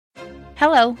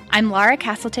Hello, I'm Laura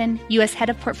Castleton, U.S. Head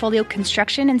of Portfolio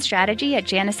Construction and Strategy at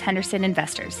Janus Henderson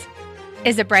Investors.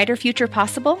 Is a brighter future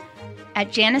possible?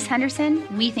 At Janus Henderson,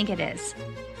 we think it is.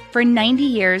 For 90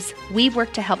 years, we've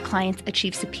worked to help clients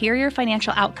achieve superior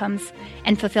financial outcomes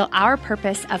and fulfill our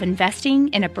purpose of investing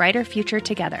in a brighter future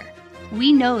together.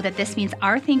 We know that this means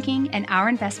our thinking and our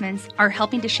investments are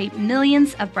helping to shape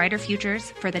millions of brighter futures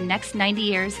for the next 90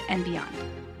 years and beyond.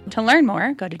 To learn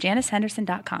more, go to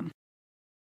janushenderson.com.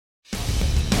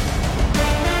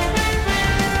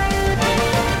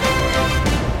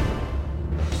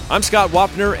 I'm Scott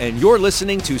Wapner, and you're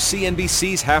listening to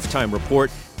CNBC's Halftime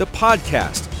Report, the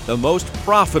podcast, the most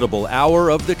profitable hour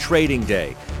of the trading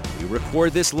day. We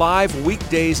record this live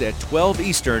weekdays at 12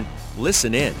 Eastern.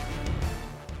 Listen in.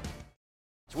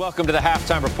 Welcome to the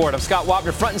Halftime Report. I'm Scott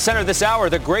Wapner. Front and center this hour,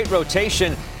 the great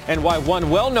rotation and why one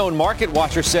well-known market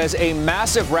watcher says a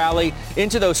massive rally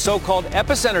into those so-called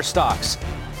epicenter stocks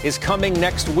is coming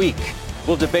next week.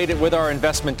 We'll debate it with our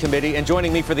investment committee. And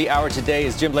joining me for the hour today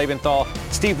is Jim Leventhal,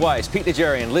 Steve Weiss, Pete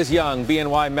Najarian, Liz Young,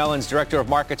 BNY Mellon's Director of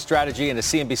Market Strategy and a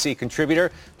CNBC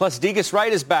contributor. Plus, Degas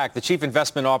Wright is back, the Chief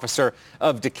Investment Officer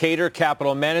of Decatur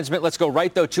Capital Management. Let's go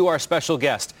right, though, to our special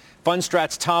guest.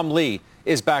 Fundstrat's Tom Lee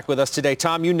is back with us today.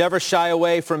 Tom, you never shy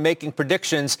away from making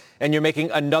predictions, and you're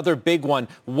making another big one.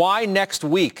 Why next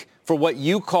week for what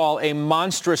you call a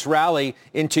monstrous rally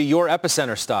into your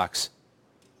epicenter stocks?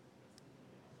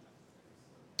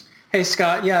 Hey,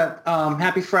 Scott. Yeah,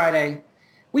 happy Friday.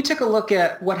 We took a look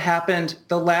at what happened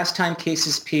the last time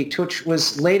cases peaked, which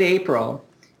was late April,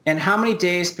 and how many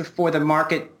days before the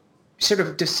market sort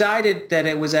of decided that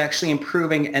it was actually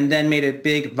improving and then made a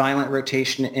big violent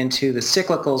rotation into the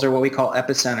cyclicals, or what we call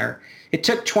epicenter. It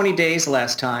took 20 days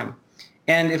last time.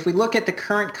 And if we look at the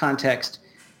current context,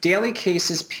 daily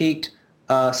cases peaked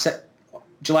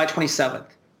July 27th.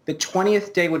 The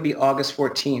 20th day would be August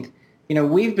 14th. You know,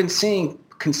 we've been seeing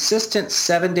consistent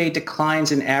 7-day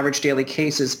declines in average daily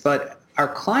cases, but our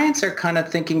clients are kind of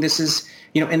thinking this is,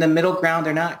 in the middle ground.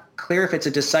 They're not clear if it's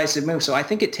a decisive move. So I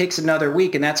think it takes another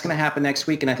week, and that's going to happen next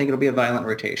week, and I think it'll be a violent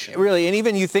rotation. Really, and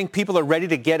even you think people are ready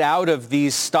to get out of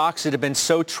these stocks that have been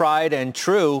so tried and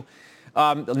true.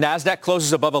 NASDAQ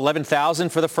closes above 11,000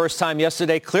 for the first time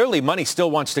yesterday. Clearly, money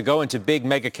still wants to go into big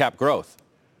mega cap growth.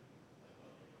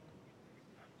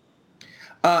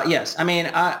 Yes. I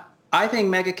mean, I think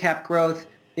mega cap growth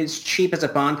is cheap as a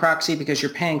bond proxy because you're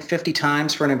paying 50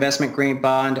 times for an investment grade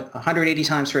bond, 180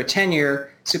 times for a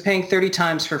 10-year. So paying 30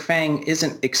 times for FANG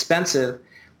isn't expensive.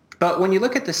 But when you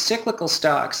look at the cyclical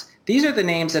stocks, these are the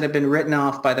names that have been written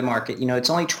off by the market. It's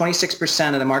only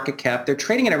 26% of the market cap. They're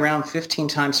trading at around 15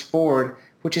 times forward,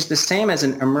 which is the same as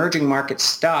an emerging market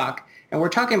stock. And we're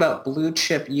talking about blue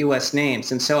chip U.S.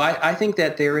 names. And so I think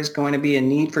that there is going to be a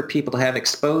need for people to have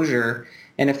exposure.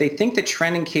 And if they think the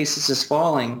trend in cases is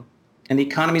falling and the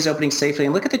economy is opening safely,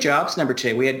 and look at the jobs number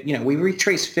today. We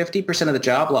retraced 50% of the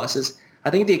job losses. I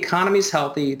think the economy is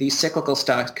healthy. These cyclical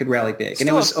stocks could rally big. And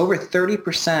it was over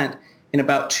 30% in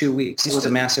about 2 weeks. It was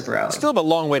a massive rally. Still have a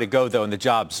long way to go, though, in the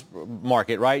jobs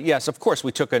market, right? Yes, of course,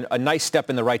 we took a nice step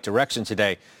in the right direction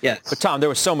today. Yes. But, Tom, there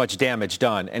was so much damage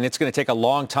done, and it's going to take a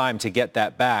long time to get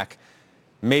that back.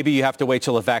 Maybe you have to wait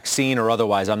till a vaccine or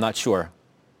otherwise. I'm not sure.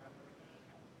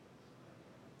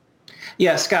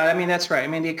 Yeah, Scott, I mean, that's right. I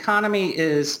mean, the economy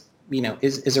is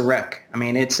a wreck. I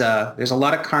mean, there's a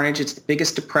lot of carnage. It's the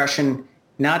biggest depression,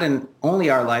 not in only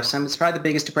our lifetime. It's probably the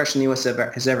biggest depression the U.S.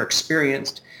 has ever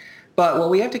experienced. But what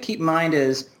we have to keep in mind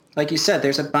is, like you said,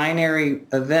 there's a binary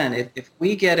event. If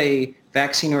we get a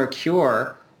vaccine or a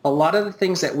cure, a lot of the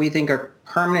things that we think are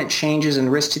permanent changes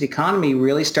and risk to the economy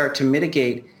really start to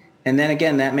mitigate. And then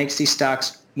again, that makes these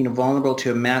stocks vulnerable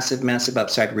to a massive, massive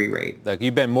upside re-rate. Look,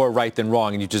 you've been more right than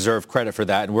wrong, and you deserve credit for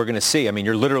that. And we're going to see. I mean,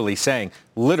 you're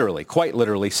quite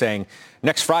literally saying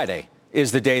next Friday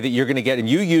is the day that you're going to get, and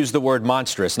you use the word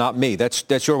monstrous, not me.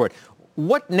 That's your word.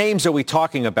 What names are we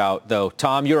talking about, though,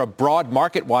 Tom? You're a broad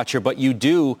market watcher, but you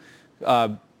do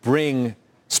bring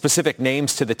specific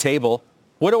names to the table.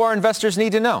 What do our investors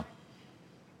need to know?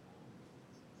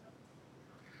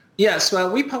 Yes,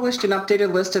 well, we published an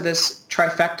updated list of this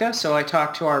trifecta. So I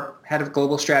talked to our head of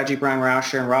global strategy, Brian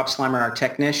Rauscher, and Rob Slimer, our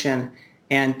technician,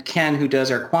 and Ken, who does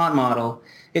our quant model.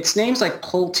 It's names like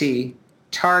Pulte,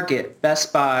 Target,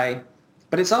 Best Buy,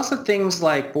 but it's also things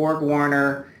like Borg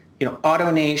Warner,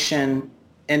 AutoNation,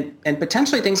 and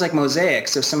potentially things like Mosaic,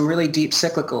 so some really deep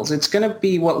cyclicals. It's going to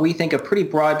be what we think a pretty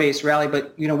broad-based rally,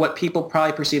 but what people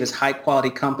probably perceive as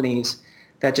high-quality companies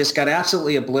that just got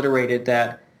absolutely obliterated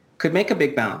that could make a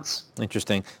big bounce.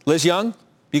 Interesting. Liz Young,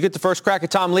 you get the first crack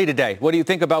at Tom Lee today. What do you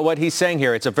think about what he's saying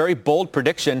here? It's a very bold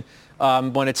prediction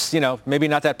when it's, maybe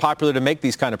not that popular to make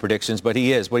these kind of predictions, but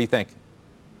he is. What do you think?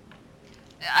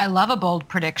 I love a bold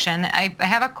prediction. I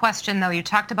have a question, though. You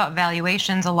talked about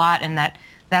valuations a lot and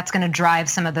that's going to drive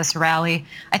some of this rally.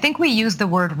 I think we use the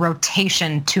word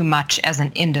rotation too much as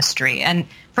an industry. And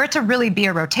for it to really be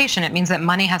a rotation, it means that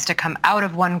money has to come out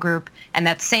of one group and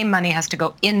that same money has to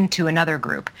go into another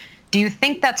group. Do you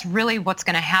think that's really what's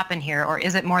going to happen here? Or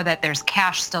is it more that there's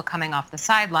cash still coming off the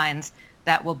sidelines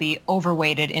that will be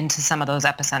overweighted into some of those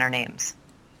epicenter names?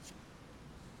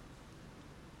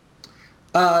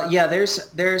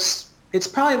 It's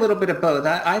probably a little bit of both.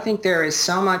 I think there is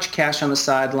so much cash on the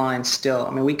sidelines still.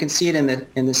 I mean, we can see it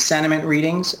in the sentiment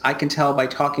readings. I can tell by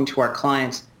talking to our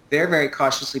clients, they're very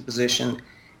cautiously positioned.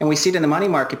 And we see it in the money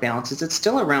market balances. It's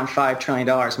still around $5 trillion.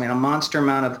 I mean, a monster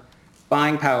amount of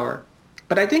buying power.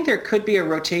 But I think there could be a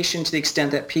rotation to the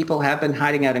extent that people have been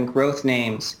hiding out in growth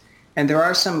names. And there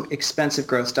are some expensive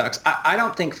growth stocks. I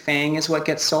don't think FANG is what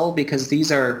gets sold because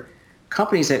these are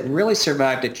companies that really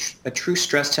survived a true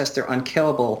stress test. They're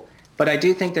unkillable. But I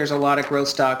do think there's a lot of growth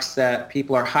stocks that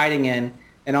people are hiding in.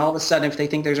 And all of a sudden, if they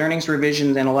think there's earnings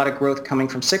revision and a lot of growth coming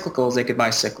from cyclicals, they could buy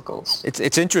cyclicals.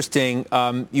 It's interesting.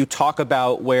 You talk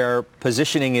about where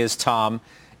positioning is, Tom,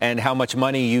 and how much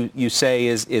money you say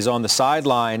is on the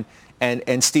sideline.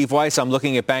 And Steve Weiss, I'm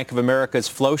looking at Bank of America's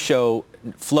flow show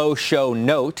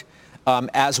note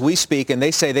as we speak, and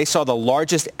they say they saw the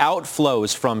largest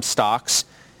outflows from stocks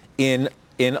in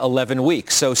 11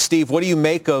 weeks. So, Steve, what do you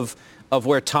make of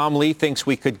where Tom Lee thinks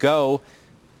we could go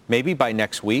maybe by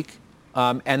next week?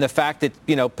 And the fact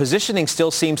that, positioning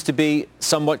still seems to be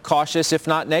somewhat cautious, if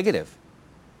not negative.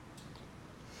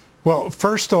 Well,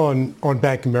 first on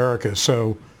Bank of America.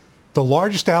 So the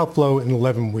largest outflow in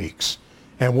 11 weeks.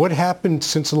 And what happened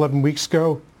since 11 weeks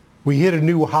ago? We hit a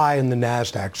new high in the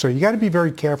NASDAQ. So you got to be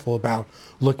very careful about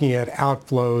looking at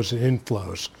outflows and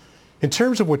inflows. In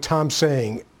terms of what Tom's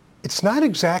saying, it's not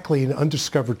exactly an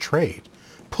undiscovered trade.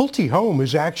 Pulte Home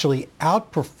has actually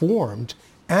outperformed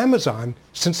Amazon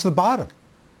since the bottom.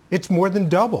 It's more than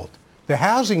doubled. The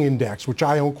housing index, which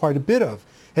I own quite a bit of,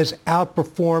 has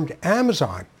outperformed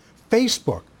Amazon.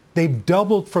 Facebook, they've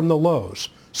doubled from the lows.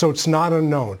 So it's not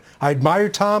unknown. I admire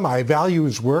Tom. I value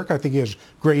his work. I think he has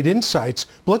great insights.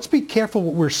 But let's be careful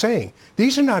what we're saying.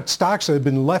 These are not stocks that have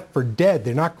been left for dead.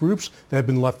 They're not groups that have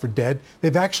been left for dead.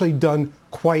 They've actually done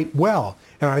quite well.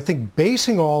 And I think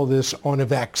basing all of this on a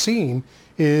vaccine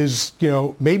is,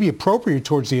 maybe appropriate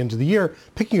towards the end of the year.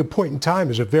 Picking a point in time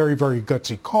is a very, very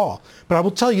gutsy call. But I will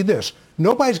tell you this.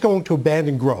 Nobody's going to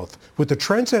abandon growth. With the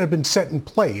trends that have been set in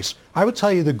place, I would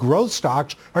tell you the growth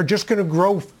stocks are just going to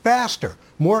grow faster.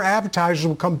 More advertisers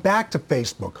will come back to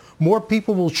Facebook. More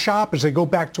people will shop as they go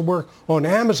back to work on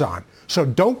Amazon. So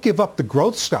don't give up the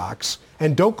growth stocks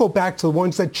and don't go back to the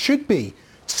ones that should be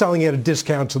selling at a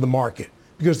discount to the market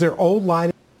because they're old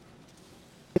line.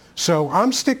 So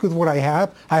I'm sticking with what I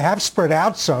have. I have spread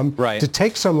out some to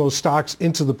take some of those stocks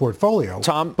into the portfolio.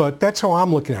 Tom, but that's how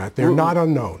I'm looking at it. They're not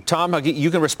unknown. Tom, you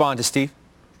can respond to Steve.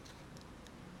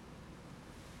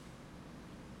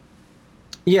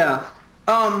 Yeah.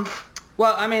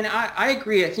 Well, I mean, I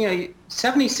agree.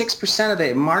 76% of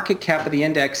the market cap of the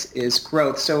index is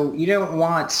growth. So you don't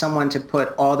want someone to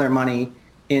put all their money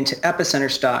into epicenter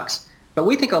stocks. But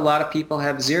we think a lot of people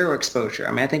have zero exposure.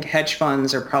 I mean, I think hedge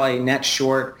funds are probably net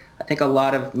short. I think a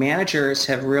lot of managers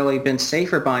have really been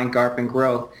safer buying GARP and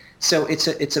growth. So it's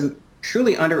a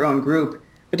truly under-owned group.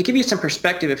 But to give you some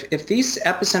perspective, if these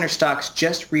epicenter stocks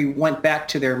just went back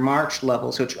to their March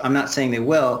levels, which I'm not saying they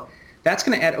will, that's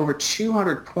going to add over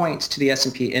 200 points to the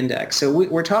S&P index. So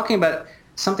we're talking about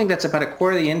something that's about a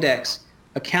quarter of the index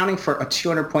accounting for a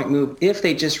 200-point move if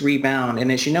they just rebound.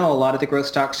 And as you know, a lot of the growth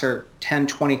stocks are 10,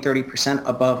 20, 30%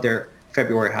 above their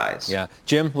February highs. Yeah.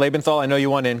 Jim Lebenthal, I know you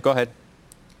want in. Go ahead.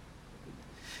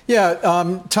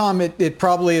 Yeah, Tom, it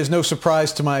probably is no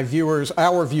surprise to our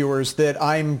viewers, that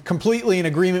I'm completely in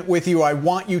agreement with you. I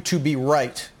want you to be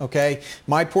right, okay?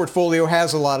 My portfolio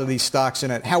has a lot of these stocks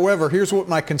in it. However, here's what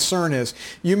my concern is.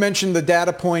 You mentioned the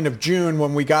data point of June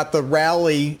when we got the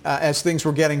rally as things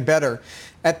were getting better.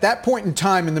 At that point in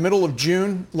time, in the middle of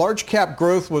June, large cap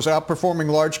growth was outperforming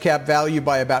large cap value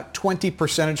by about 20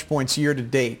 percentage points year to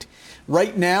date.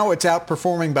 Right now, it's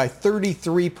outperforming by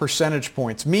 33 percentage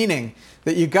points, meaning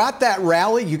that you got that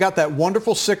rally, you got that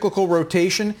wonderful cyclical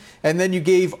rotation, and then you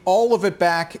gave all of it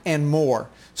back and more.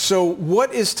 So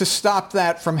what is to stop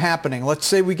that from happening? Let's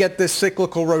say we get this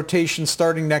cyclical rotation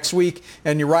starting next week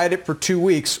and you ride it for 2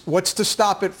 weeks. What's to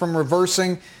stop it from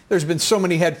reversing? There's been so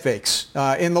many head fakes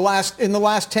in the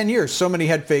last 10 years, so many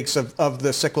head fakes of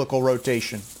the cyclical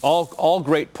rotation. All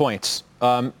great points.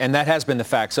 And that has been the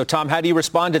fact. So, Tom, how do you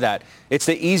respond to that? It's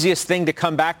the easiest thing to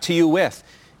come back to you with.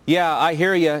 Yeah, I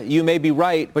hear you. You may be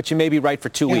right, but you may be right for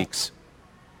 2 weeks.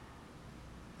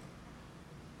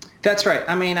 That's right.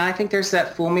 I mean, I think there's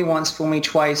that fool me once, fool me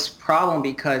twice problem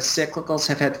because cyclicals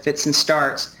have had fits and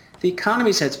starts. The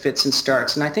economy's had fits and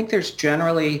starts. And I think there's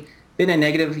generally been a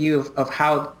negative view of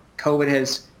how COVID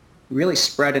has really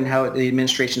spread and how the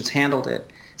administration's handled it.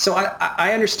 So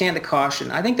I understand the caution.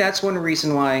 I think that's one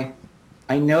reason why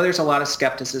I know there's a lot of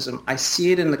skepticism. I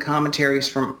see it in the commentaries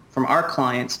from our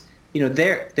clients. You know,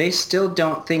 they still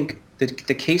don't think that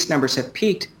the case numbers have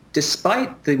peaked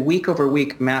despite the week over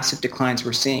week massive declines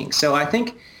we're seeing. So I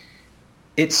think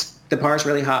the bar is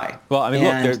really high. Well, I mean,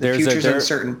 look, the future's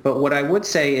uncertain. But what I would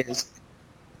say is...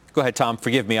 Go ahead, Tom.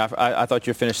 Forgive me. I thought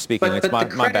you finished speaking. But the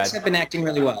credits have been acting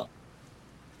really well.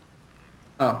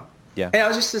 Oh. Yeah. And I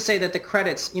was just to say that the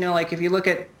credits, like if you look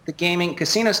at the gaming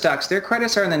casino stocks, their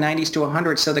credits are in the 90s to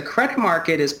 100. So the credit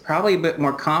market is probably a bit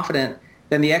more confident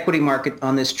than the equity market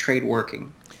on this trade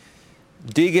working.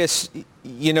 Degas,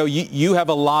 you have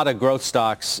a lot of growth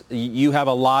stocks. You have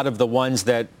a lot of the ones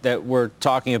that we're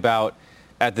talking about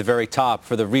at the very top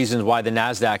for the reasons why the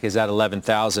NASDAQ is at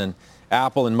 11,000.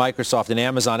 Apple and Microsoft and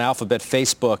Amazon, Alphabet,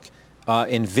 Facebook,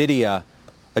 NVIDIA,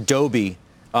 Adobe.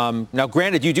 Now,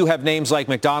 granted, you do have names like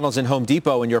McDonald's and Home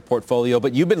Depot in your portfolio,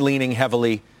 but you've been leaning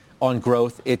heavily on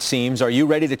growth, it seems. Are you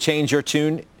ready to change your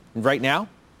tune right now?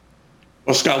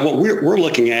 Well, Scott, what we're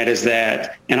looking at is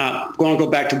that, and I'm going to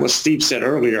go back to what Steve said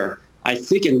earlier, I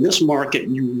think in this market,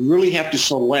 you really have to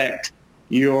select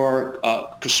your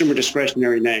consumer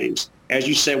discretionary names. As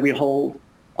you said, we hold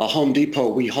Home Depot,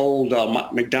 we hold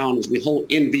McDonald's, we hold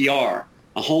NVR,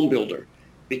 a home builder,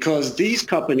 because these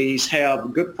companies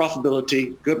have good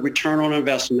profitability, good return on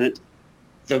investment.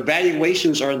 The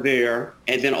valuations are there,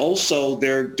 and then also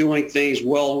they're doing things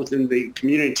well within the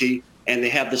community, and they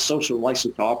have the social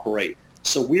license to operate.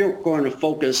 So we are going to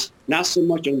focus not so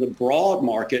much on the broad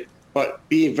market, but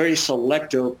being very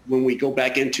selective when we go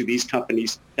back into these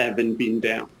companies that have been beaten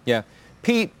down. Yeah.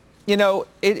 Pete,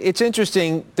 it's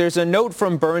interesting. There's a note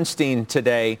from Bernstein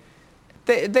today.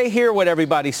 They hear what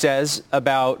everybody says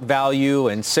about value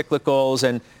and cyclicals,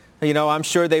 and, I'm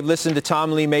sure they've listened to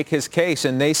Tom Lee make his case,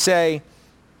 and they say,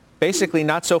 basically,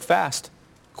 not so fast.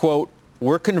 Quote,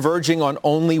 we're converging on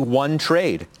only one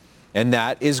trade, and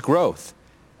that is growth.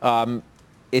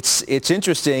 It's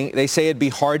interesting. They say it'd be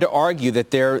hard to argue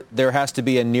that there has to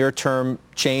be a near-term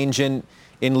change in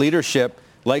leadership,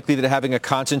 likely that having a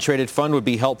concentrated fund would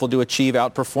be helpful to achieve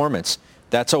outperformance.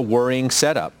 That's a worrying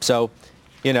setup. So,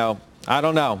 I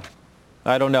don't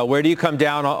know. Where do you come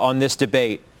down on this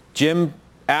debate? Jim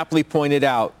aptly pointed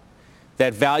out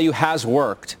that value has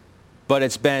worked, but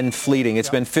it's been fleeting. It's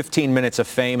been 15 minutes of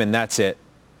fame, and that's it.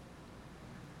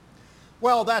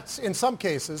 Well, that's in some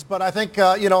cases, but I think,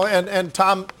 and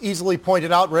Tom easily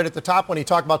pointed out right at the top when he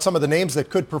talked about some of the names that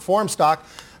could perform Scott,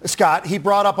 he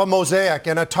brought up a Mosaic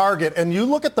and a Target, and you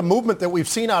look at the movement that we've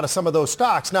seen out of some of those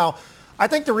stocks. Now, I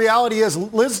think the reality is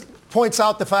Liz points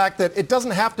out the fact that it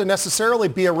doesn't have to necessarily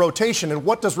be a rotation, and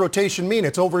what does rotation mean?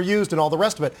 It's overused and all the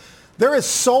rest of it. There is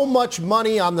so much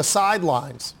money on the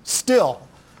sidelines still.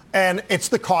 And it's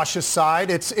the cautious side.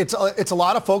 It's a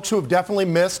lot of folks who have definitely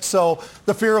missed. So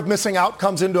the fear of missing out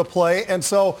comes into play. And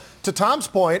so to Tom's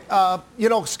point,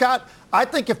 Scott, I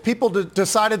think if people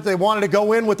decided they wanted to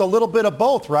go in with a little bit of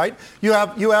both, right? You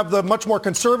have the much more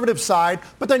conservative side,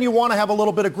 but then you want to have a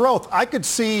little bit of growth. I could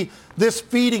see this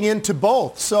feeding into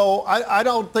both. So I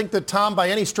don't think that Tom by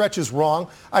any stretch is wrong.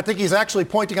 I think he's actually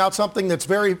pointing out something that's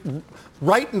very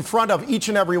right in front of each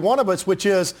and every one of us, which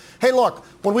is, hey, look,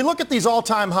 when we look at these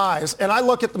all-time highs, and I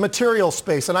look at the material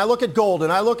space, and I look at gold,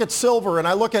 and I look at silver, and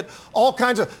I look at all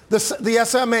kinds of, the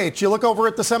SMH, you look over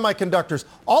at the semiconductors,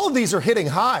 all of these are hitting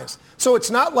highs. So it's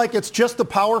not like it's just the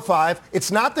Power Five. It's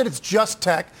not that it's just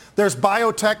tech. There's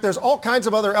biotech. There's all kinds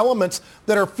of other elements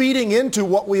that are feeding into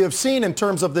what we have seen in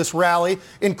terms of this rally,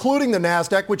 including the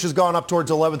NASDAQ, which has gone up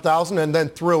towards 11,000 and then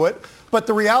through it. But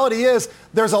the reality is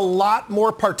there's a lot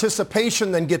more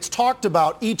participation than gets talked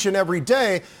about each and every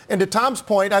day. And to Tom's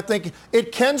point, I think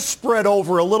it can spread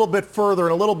over a little bit further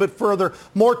and a little bit further,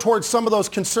 more towards some of those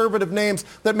conservative names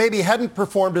that maybe hadn't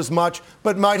performed as much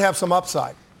but might have some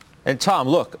upside. And Tom,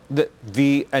 look,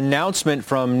 the announcement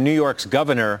from New York's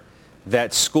governor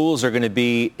that schools are going to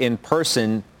be in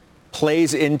person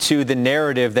plays into the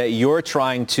narrative that you're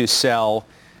trying to sell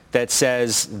that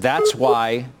says that's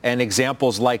why, and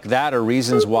examples like that are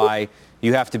reasons why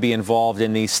you have to be involved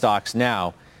in these stocks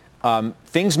now.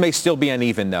 Things may still be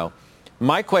uneven, though.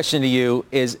 My question to you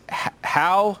is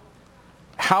how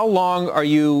long are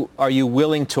you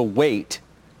willing to wait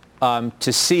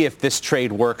to see if this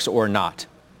trade works or not?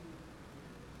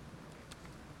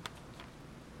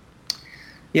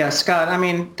 Yeah, Scott, I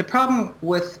mean, the problem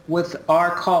with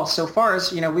our call so far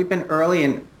is, we've been early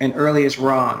and early is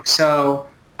wrong. So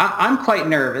I'm quite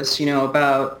nervous,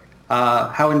 about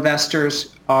how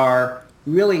investors are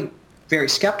really very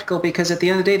skeptical because at the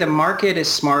end of the day, the market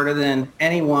is smarter than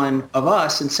any one of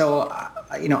us. And so,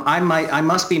 I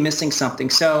must be missing something.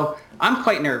 So I'm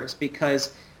quite nervous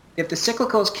because if the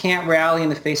cyclicals can't rally in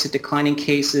the face of declining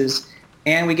cases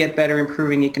and we get better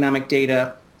improving economic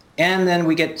data, and then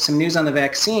we get some news on the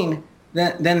vaccine,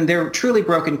 then they're truly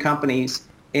broken companies.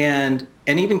 And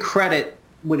even credit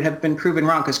would have been proven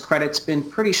wrong because credit's been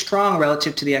pretty strong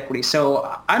relative to the equity.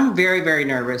 So I'm very, very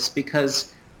nervous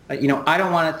because, I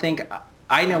don't want to think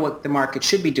I know what the market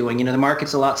should be doing. The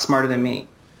market's a lot smarter than me.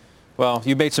 Well,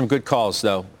 you made some good calls,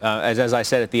 though. As I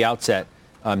said at the outset,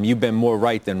 you've been more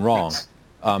right than wrong.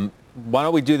 Why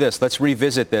don't we do this? Let's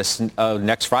revisit this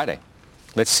next Friday.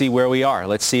 Let's see where we are.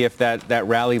 Let's see if that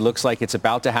rally looks like it's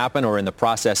about to happen or in the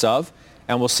process of,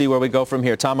 and we'll see where we go from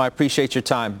here. Tom, I appreciate your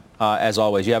time, as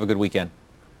always. You have a good weekend.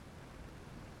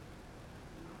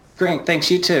 Great. Thanks.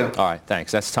 You too. All right.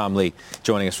 Thanks. That's Tom Lee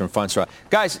joining us from Fundstrat.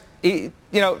 Guys,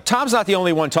 Tom's not the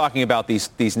only one talking about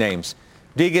these names.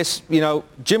 Degas,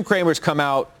 Jim Cramer's come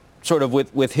out sort of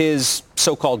with his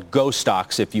so-called go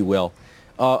stocks, if you will,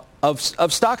 of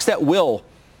stocks that will,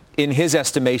 in his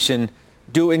estimation,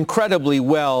 do incredibly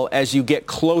well as you get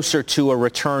closer to a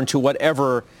return to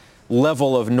whatever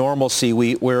level of normalcy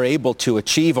we're able to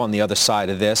achieve on the other side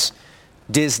of this.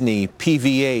 Disney,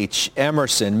 PVH,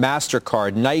 Emerson,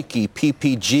 MasterCard, Nike,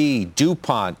 PPG,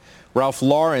 DuPont, Ralph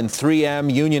Lauren,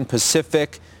 3M, Union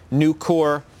Pacific,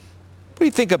 Nucor. What do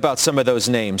you think about some of those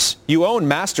names? You own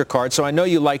MasterCard, so I know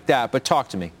you like that, but talk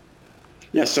to me.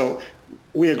 Yeah, so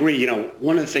we agree.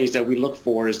 One of the things that we look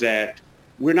for is that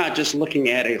we're not just looking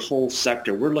at a whole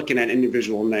sector. We're looking at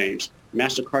individual names.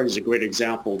 MasterCard is a great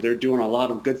example. They're doing a lot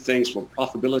of good things for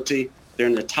profitability. They're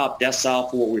in the top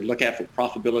decile for what we look at for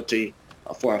profitability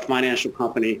for a financial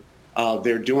company.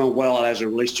 They're doing well as it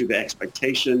relates to the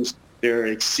expectations. They're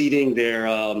exceeding their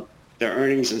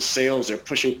earnings and sales. They're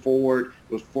pushing forward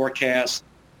with forecasts.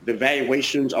 The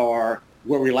valuations are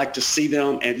where we like to see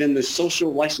them. And then the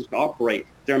social license to operate,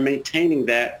 they're maintaining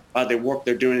that by the work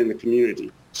they're doing in the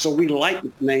community. So we like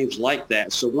names like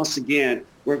that. So once again,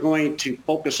 we're going to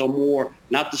focus on more,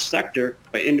 not the sector,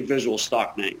 but individual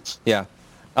stock names. Yeah.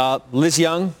 Liz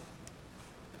Young,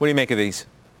 what do you make of these?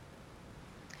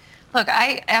 Look,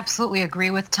 I absolutely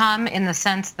agree with Tom in the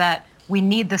sense that we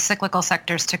need the cyclical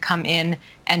sectors to come in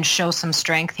and show some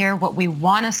strength here. What we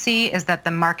want to see is that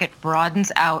the market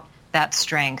broadens out that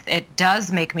strength. It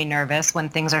does make me nervous when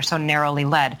things are so narrowly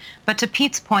led. But to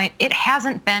Pete's point, it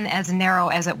hasn't been as narrow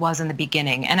as it was in the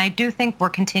beginning. And I do think we're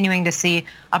continuing to see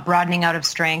a broadening out of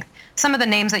strength. Some of the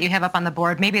names that you have up on the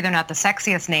board, maybe they're not the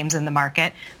sexiest names in the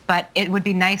market, but it would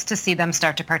be nice to see them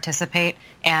start to participate.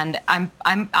 And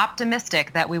I'm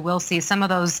optimistic that we will see some of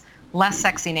those less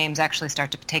sexy names actually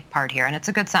start to take part here. And it's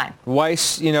a good sign.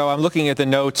 Weiss, I'm looking at the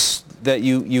notes that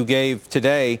you gave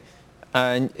today.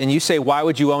 And you say, why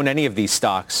would you own any of these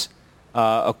stocks,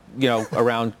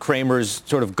 around Cramer's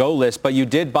sort of go list? But you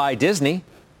did buy Disney.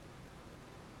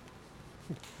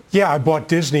 Yeah, I bought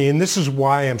Disney, and this is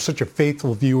why I'm such a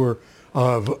faithful viewer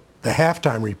of the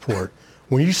halftime report.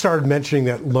 When you started mentioning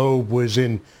that Loeb was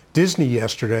in Disney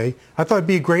yesterday, I thought it'd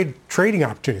be a great trading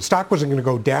opportunity. The stock wasn't going to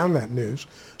go down that news,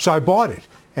 so I bought it.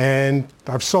 And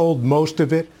I've sold most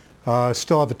of it,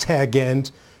 still have a tag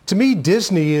end. To me,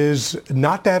 Disney is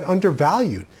not that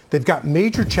undervalued. They've got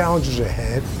major challenges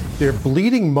ahead. They're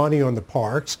bleeding money on the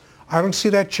parks. I don't see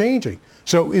that changing.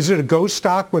 So is it a go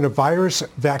stock when a virus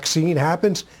vaccine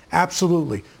happens?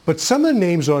 Absolutely. But some of the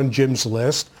names on Jim's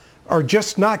list are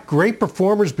just not great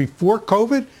performers before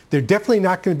COVID. They're definitely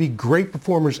not going to be great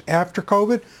performers after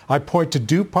COVID. I point to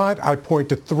DuPont. I point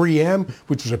to 3M,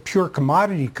 which is a pure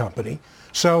commodity company.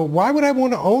 So why would I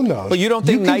want to own those? But you don't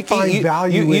think Nike?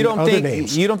 You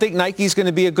don't think Nike's going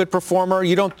to be a good performer?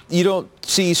 You don't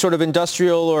see sort of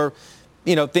industrial or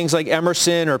things like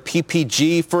Emerson or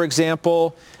PPG, for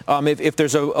example. If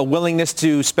there's a willingness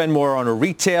to spend more on a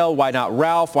retail, why not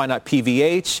Ralph? Why not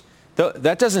PVH?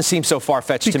 That doesn't seem so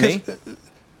far-fetched to me.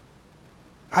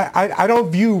 I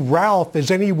don't view Ralph as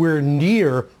anywhere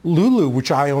near Lulu,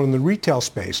 which I own in the retail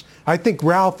space. I think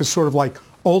Ralph is sort of like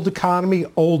old economy,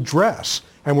 old dress,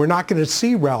 and we're not going to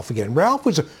see Ralph again. Ralph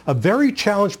was a very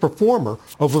challenged performer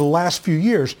over the last few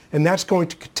years, and that's going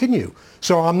to continue.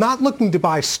 So I'm not looking to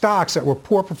buy stocks that were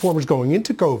poor performers going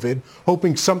into COVID,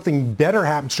 hoping something better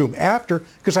happens to them after,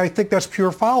 because I think that's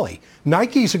pure folly.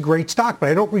 Nike's a great stock, but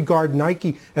I don't regard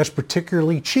Nike as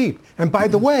particularly cheap. And by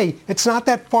the way, it's not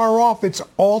that far off its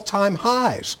all-time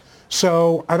highs.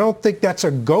 So I don't think that's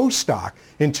a go stock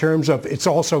in terms of it's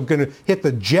also going to hit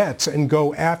the jets and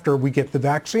go after we get the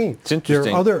vaccine. It's interesting.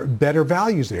 There are other better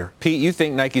values there. Pete, you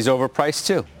think Nike's overpriced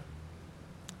too?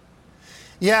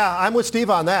 Yeah, I'm with Steve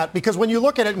on that, because when you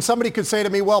look at it, and somebody could say to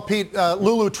me, well, Pete,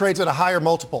 Lulu trades at a higher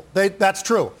multiple. That's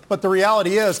true. But the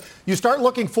reality is you start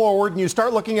looking forward and you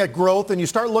start looking at growth and you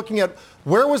start looking at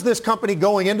where was this company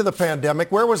going into the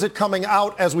pandemic? Where was it coming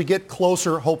out as we get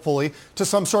closer, hopefully, to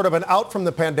some sort of an out from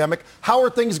the pandemic? How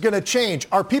are things going to change?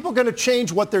 Are people going to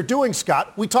change what they're doing,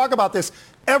 Scott? We talk about this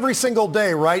every single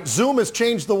day, right? Zoom has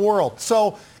changed the world.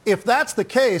 So if that's the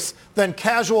case, then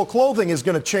casual clothing is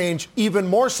going to change even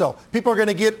more so. People are going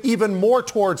to get even more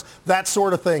towards that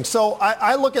sort of thing. So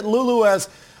I look at Lulu as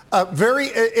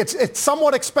it's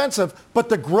somewhat expensive, but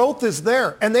the growth is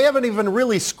there. And they haven't even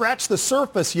really scratched the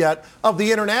surface yet of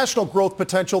the international growth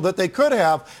potential that they could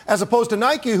have, as opposed to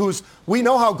Nike, we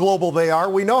know how global they are.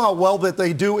 We know how well that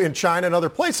they do in China and other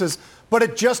places. But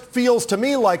it just feels to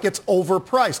me like it's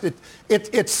overpriced.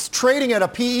 It's trading at a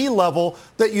PE level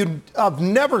that I've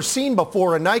never seen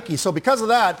before in Nike. So because of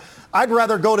that, I'd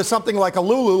rather go to something like a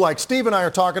Lulu, like Steve and I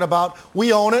are talking about.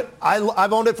 We own it.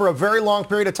 I've owned it for a very long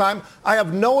period of time. I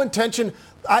have no intention.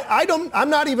 I'm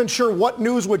not even sure what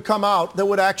news would come out that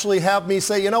would actually have me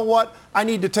say, you know what, I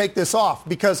need to take this off,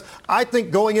 because I think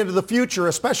going into the future,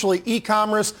 especially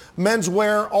e-commerce,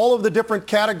 menswear, all of the different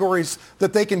categories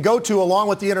that they can go to along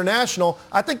with the international,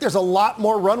 I think there's a lot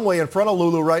more runway in front of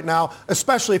Lulu right now,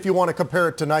 especially if you want to compare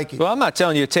it to Nike. Well, I'm not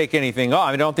telling you to take anything off.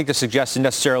 I don't think the suggestion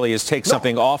necessarily is take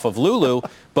something off of Lulu,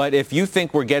 but if you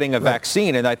think we're getting a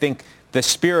vaccine, and I think the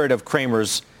spirit of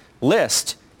Cramer's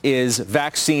list is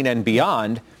vaccine and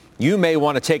beyond, you may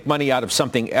want to take money out of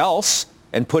something else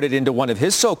and put it into one of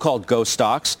his so-called go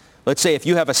stocks. Let's say if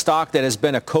you have a stock that has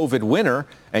been a COVID winner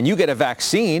and you get a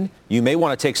vaccine, you may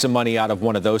want to take some money out of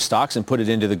one of those stocks and put it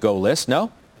into the go list,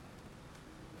 no?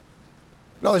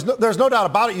 No, there's no doubt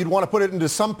about it. You'd want to put it into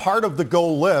some part of the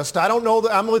go list. I don't know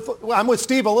that I'm with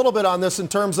Steve a little bit on this in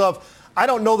terms of I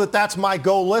don't know that that's my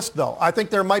go list, though. I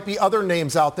think there might be other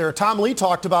names out there. Tom Lee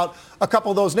talked about a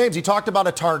couple of those names. He talked about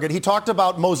a Target. He talked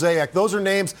about Mosaic. Those are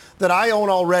names that I own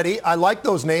already. I like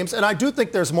those names, and I do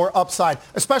think there's more upside,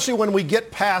 especially when we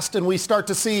get past and we start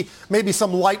to see maybe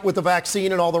some light with the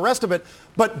vaccine and all the rest of it.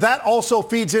 But that also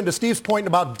feeds into Steve's point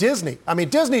about Disney. I mean,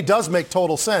 Disney does make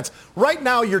total sense. Right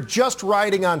now, you're just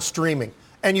riding on streaming,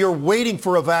 and you're waiting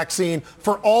for a vaccine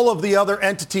for all of the other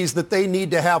entities that they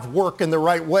need to have work in the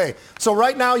right way. So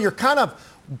right now, you're kind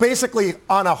of basically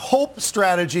on a hope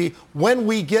strategy when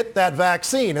we get that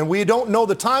vaccine, and we don't know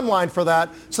the timeline for that,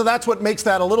 so that's what makes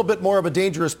that a little bit more of a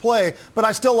dangerous play. But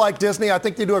I still like Disney. I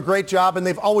think they do a great job, and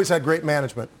they've always had great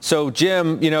management. So,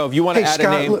 Jim, if you want to add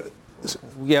Scott, a name.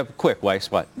 Yeah, quick, Weiss,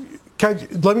 what?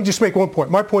 Let me just make one point.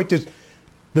 My point is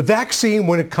the vaccine,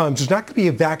 when it comes, is not going to be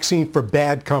a vaccine for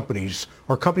bad companies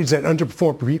or companies that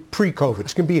underperformed pre-COVID.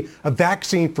 It's going to be a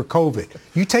vaccine for COVID.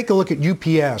 You take a look at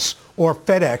UPS or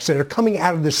FedEx that are coming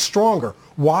out of this stronger.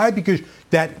 Why? Because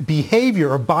that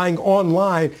behavior of buying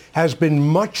online has been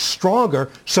much stronger.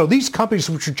 So these companies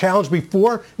which were challenged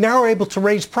before now are able to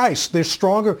raise price. They're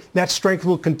stronger. That strength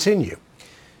will continue.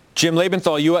 Jim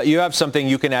Lebenthal, you have something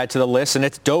you can add to the list, and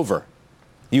it's Dover.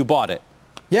 You bought it.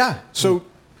 Yeah. So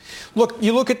look,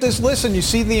 you look at this list and you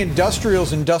see the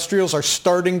industrials. Industrials are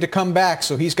starting to come back.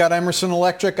 So he's got Emerson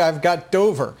Electric. I've got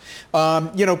Dover.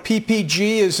 PPG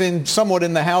is somewhat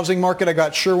in the housing market. I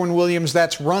got Sherwin-Williams.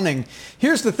 That's running.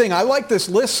 Here's the thing. I like this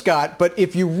list, Scott, but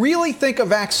if you really think a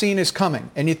vaccine is coming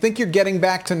and you think you're getting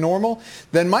back to normal,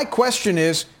 then my question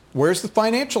is, where's the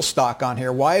financial stock on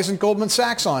here? Why isn't Goldman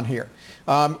Sachs on here?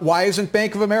 Why isn't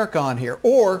Bank of America on here?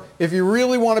 Or if you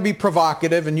really want to be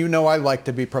provocative, and I like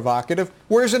to be provocative,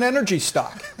 where's an energy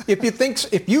stock? If you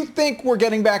think we're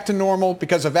getting back to normal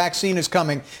because a vaccine is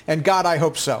coming, and God, I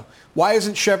hope so, why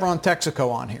isn't Chevron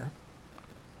Texaco on here?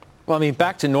 Well, I mean,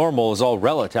 back to normal is all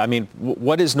relative. I mean,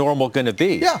 what is normal going to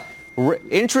be? Yeah.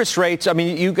 Interest rates, I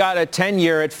mean, you got a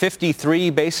 10-year at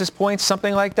 53 basis points,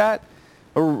 something like that.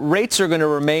 Rates are going to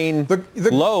remain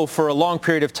low for a long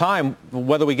period of time,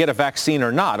 whether we get a vaccine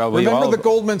or not. Remember the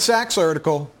Goldman Sachs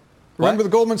article. Remember the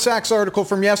Goldman Sachs article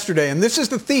from yesterday, and this is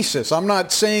the thesis. I'm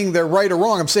not saying they're right or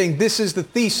wrong. I'm saying this is the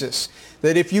thesis,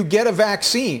 that if you get a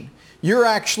vaccine, you're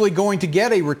actually going to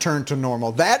get a return to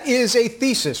normal. That is a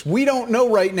thesis. We don't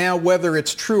know right now whether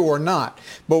it's true or not.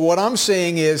 But what I'm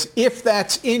saying is, if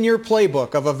that's in your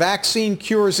playbook of a vaccine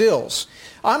cures ills,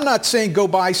 I'm not saying go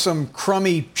buy some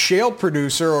crummy shale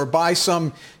producer or buy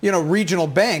some, regional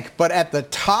bank, but at the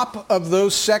top of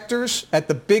those sectors, at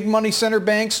the big money center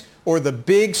banks or the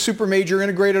big super major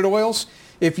integrated oils,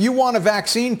 if you want a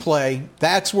vaccine play,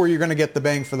 that's where you're going to get the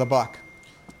bang for the buck.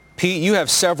 Pete, you have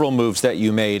several moves that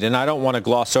you made, and I don't want to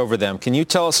gloss over them. Can you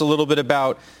tell us a little bit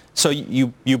about, so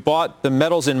you bought the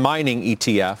metals and mining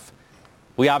ETF.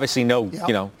 We obviously know,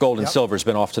 gold and silver has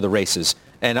been off to the races,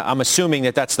 and I'm assuming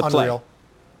that that's the play.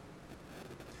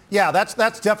 Yeah, that's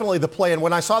definitely the play. And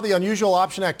when I saw the unusual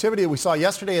option activity we saw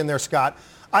yesterday in there, Scott,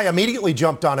 I immediately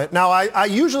jumped on it. Now, I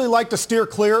usually like to steer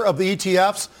clear of the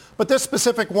ETFs, but this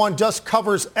specific one just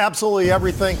covers absolutely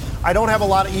everything. I don't have a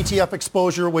lot of ETF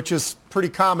exposure, which is pretty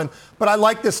common, but I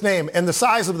like this name. And the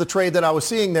size of the trade that I was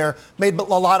seeing there made a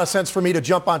lot of sense for me to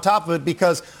jump on top of it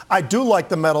because I do like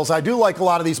the metals. I do like a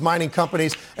lot of these mining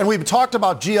companies. And we've talked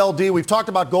about GLD. We've talked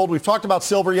about gold. We've talked about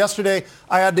silver. Yesterday,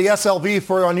 I had the SLV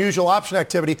for unusual option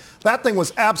activity. That thing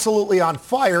was absolutely on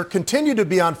fire, continued to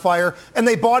be on fire, and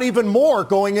they bought even more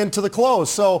going into the close.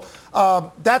 So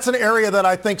that's an area that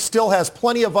I think still has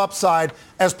plenty of upside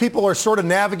as people are sort of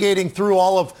navigating through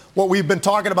all of what we've been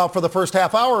talking about for the first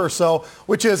half hour or so,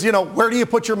 which is, where do you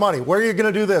put your money? Where are you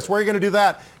going to do this? Where are you going to do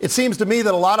that? It seems to me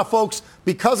that a lot of folks,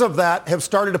 because of that, have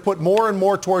started to put more and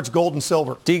more towards gold and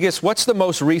silver. Degas, what's the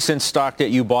most recent stock that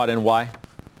you bought and why?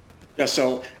 Yeah,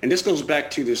 and this goes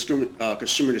back to the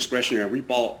consumer discretionary. We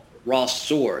bought Ross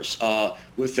Stores,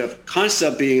 with the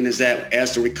concept being is that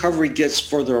as the recovery gets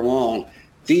further along,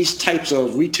 these types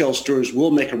of retail stores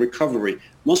will make a recovery.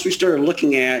 Once we started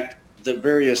looking at the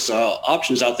various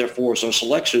options out there for us or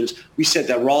selections, we said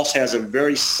that Ross has a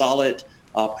very solid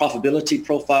profitability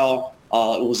profile.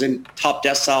 It was in top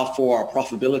decile for our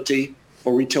profitability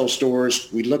for retail stores.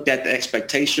 We looked at the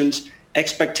expectations.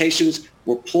 Expectations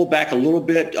were pulled back a little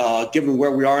bit given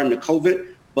where we are in the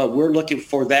COVID, but we're looking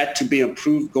for that to be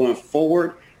improved going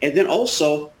forward. And then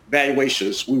also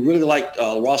valuations. We really like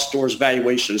Ross Stores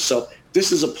valuations. So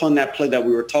this is upon that play that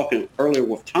we were talking earlier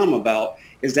with Tom about,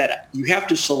 is that you have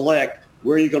to select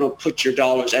where you're going to put your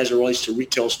dollars as it relates to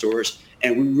retail stores.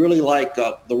 And we really like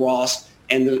the Ross,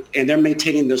 and they're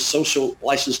maintaining the social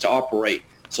license to operate.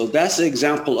 So that's an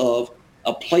example of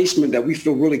a placement that we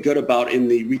feel really good about in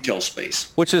the retail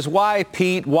space. Which is why,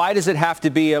 Pete, why does it have to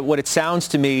be what it sounds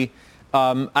to me?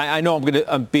 I know I'm going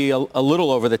to be a little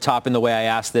over the top in the way I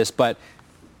ask this, but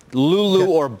Lulu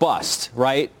or bust,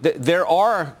 right?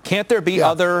 Can't there be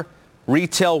other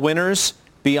retail winners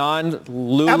beyond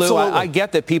Lulu? Absolutely. I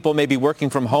get that people may be working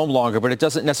from home longer, but it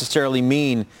doesn't necessarily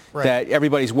mean that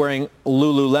everybody's wearing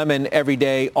Lululemon every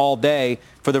day, all day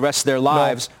for the rest of their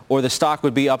lives, or the stock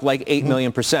would be up like 8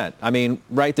 million%. I mean,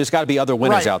 right? There's got to be other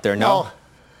winners out there, no?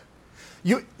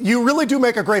 You really do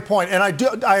make a great point, and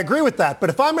I agree with that.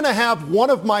 But if I'm going to have one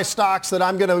of my stocks that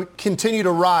I'm going to continue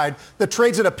to ride that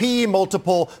trades at a PE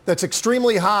multiple that's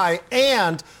extremely high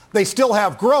and they still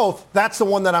have growth, that's the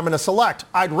one that I'm going to select.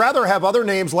 I'd rather have other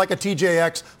names like a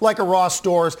TJX, like a Ross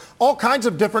Stores, all kinds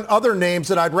of different other names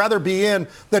that I'd rather be in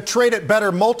that trade at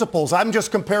better multiples. I'm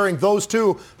just comparing those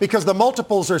two because the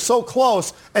multiples are so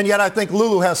close, and yet I think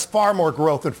Lulu has far more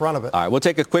growth in front of it. All right, we'll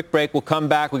take a quick break. We'll come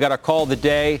back. We got our call of the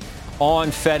day on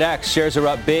Fedex. Shares are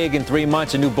up big in 3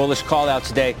 months. A new bullish call out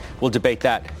today. We'll debate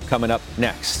that coming up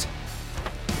next.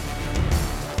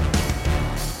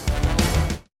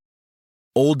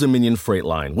 Old Dominion Freight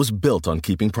Line was built on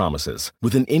keeping promises.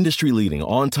 With an industry-leading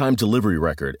on-time delivery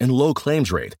record and low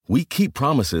claims rate, we keep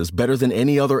promises better than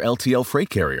any other LTL freight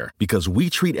carrier because we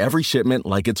treat every shipment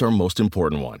like it's our most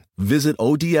important one. Visit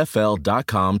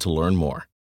odfl.com to learn more.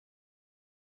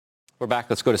 We're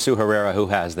back. Let's go to Sue Herrera, who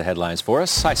has the headlines for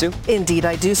us. Hi, Sue. Indeed,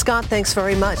 I do, Scott. Thanks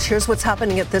very much. Here's what's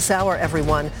happening at this hour,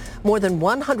 everyone. More than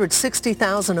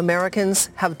 160,000 Americans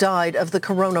have died of the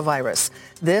coronavirus.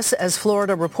 This as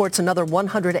Florida reports another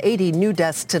 180 new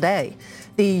deaths today.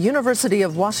 The University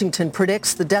of Washington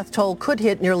predicts the death toll could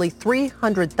hit nearly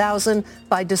 300,000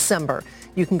 by December.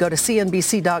 You can go to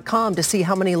CNBC.com to see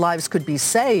how many lives could be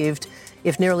saved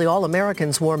if nearly all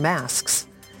Americans wore masks.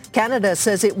 Canada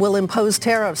says it will impose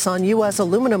tariffs on U.S.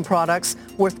 aluminum products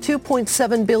worth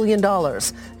 $2.7 billion.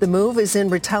 The move is in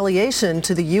retaliation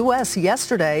to the U.S.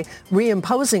 yesterday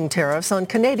reimposing tariffs on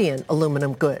Canadian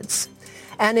aluminum goods.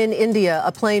 And in India,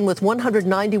 a plane with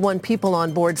 191 people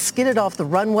on board skidded off the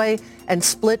runway and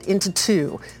split into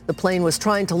two. The plane was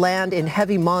trying to land in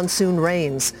heavy monsoon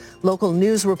rains. Local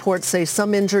news reports say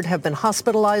some injured have been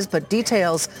hospitalized, but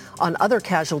details on other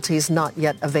casualties not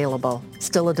yet available.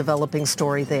 Still a developing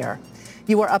story there.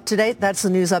 You are up to date. That's the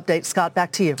news update. Scott,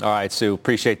 back to you. All right, Sue,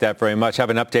 appreciate that very much.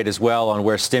 Have an update as well on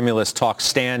where stimulus talks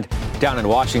stand down in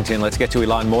Washington. Let's get to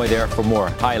Ilan Moy there for more.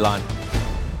 Hi, Ilan.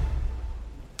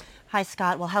 Hi,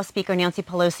 Scott. Well, House Speaker Nancy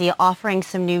Pelosi offering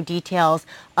some new details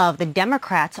of the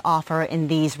Democrats' offer in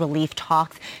these relief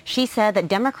talks. She said that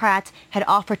Democrats had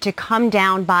offered to come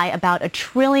down by about $1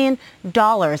 trillion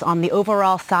on the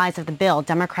overall size of the bill.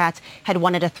 Democrats had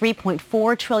wanted a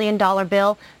 $3.4 trillion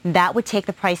bill. That would take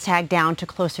the price tag down to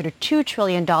closer to $2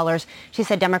 trillion. She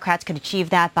said Democrats could achieve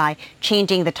that by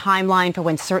changing the timeline for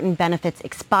when certain benefits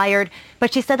expired.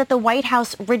 But she said that the White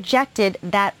House rejected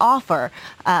that offer.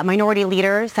 Minority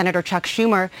Leader Senator Chuck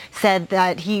Schumer said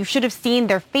that he should have seen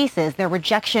their faces. Their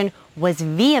rejection was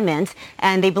vehement,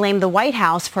 and they blamed the White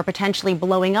House for potentially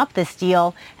blowing up this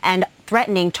deal and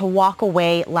threatening to walk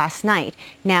away last night.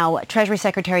 Now, Treasury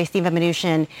Secretary Steven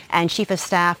Mnuchin and Chief of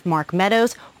Staff Mark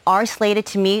Meadows are slated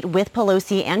to meet with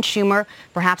Pelosi and Schumer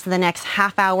perhaps in the next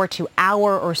half hour to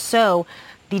hour or so.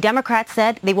 The Democrats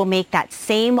said they will make that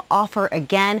same offer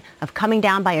again of coming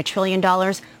down by $1 trillion.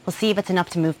 We'll see if it's enough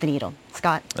to move the needle.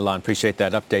 Scott. Ilan, appreciate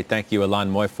that update. Thank you, Ilan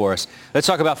Moy, for us. Let's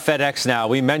talk about Fedex now.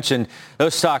 We mentioned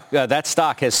that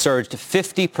stock has surged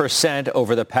 50%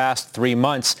 over the past 3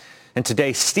 months. And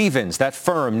today, Stevens, that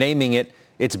firm, naming it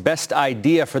its best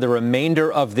idea for the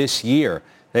remainder of this year.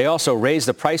 They also raised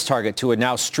the price target to a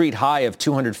now street high of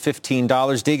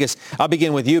 $215. Degas, I'll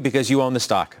begin with you because you own the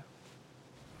stock.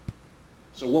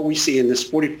 So what we see in this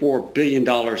 $44 billion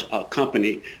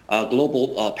company,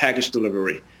 global package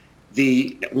delivery,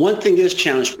 the one thing is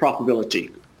challenged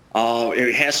profitability.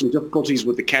 It has some difficulties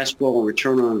with the cash flow and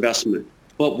return on investment.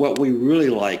 But what we really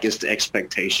like is the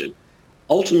expectation.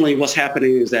 Ultimately, what's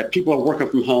happening is that people are working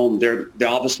from home. They're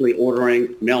obviously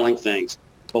ordering, mailing things.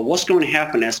 But what's going to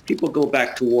happen as people go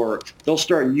back to work, they'll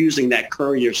start using that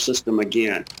courier system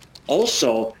again.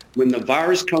 Also, when the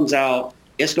virus comes out,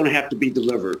 it's going to have to be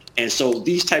delivered. And so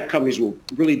these type companies will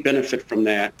really benefit from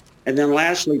that. And then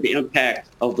lastly, the impact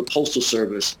of the Postal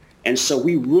Service. And so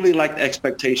we really like the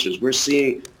expectations. We're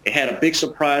seeing it had a big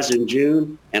surprise in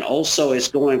June, and also it's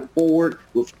going forward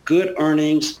with good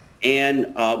earnings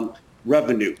and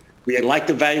revenue. We like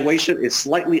the valuation. It's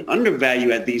slightly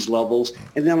undervalued at these levels.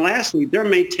 And then lastly, they're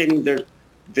maintaining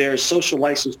their social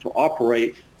license to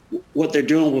operate, what they're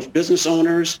doing with business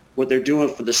owners, what they're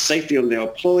doing for the safety of their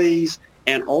employees,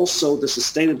 and also the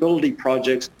sustainability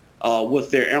projects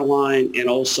with their airline and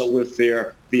also with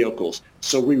their vehicles.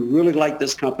 So we really like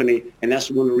this company, and that's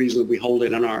one of the reasons we hold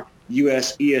it in our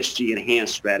U.S. ESG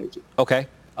enhanced strategy. Okay.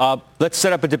 Let's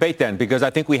set up a debate then, because I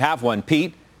think we have one.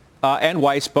 Pete and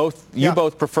Weiss, both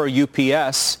prefer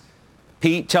UPS.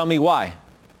 Pete, tell me why.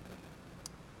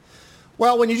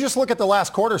 Well, when you just look at the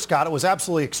last quarter, Scott, it was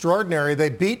absolutely extraordinary.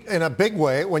 They beat in a big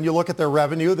way when you look at their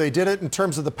revenue. They did it in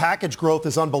terms of the package growth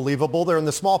is unbelievable. They're in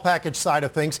the small package side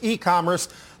of things, e-commerce.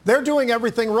 They're doing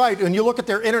everything right. And you look at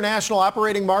their international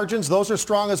operating margins, those are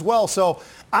strong as well. So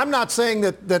I'm not saying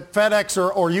that FedEx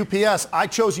or UPS. I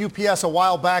chose UPS a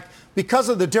while back because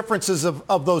of the differences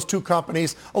of those two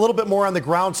companies, a little bit more on the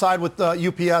ground side with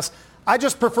UPS. I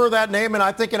just prefer that name, and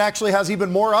I think it actually has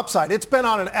even more upside. It's been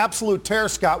on an absolute tear,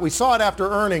 Scott. We saw it after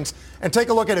earnings, and take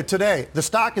a look at it today. The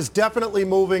stock is definitely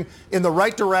moving in the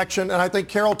right direction, and I think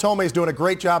Carol Tomé is doing a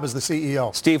great job as the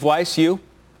CEO. Steve Weiss, you?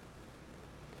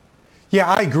 Yeah,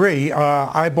 I agree.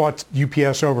 I bought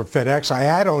UPS over FedEx. I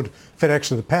had owned FedEx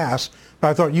in the past, but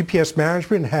I thought UPS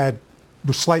management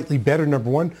was slightly better,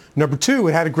 number one. Number two,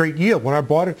 it had a great yield. When I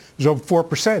bought it, it was over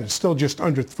 4%. It's still just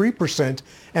under 3%.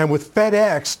 And with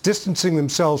FedEx distancing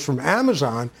themselves from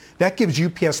Amazon, that gives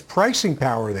UPS pricing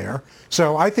power there.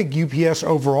 So I think UPS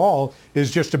overall is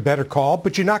just a better call,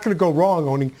 but you're not going to go wrong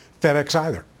owning FedEx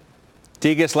either.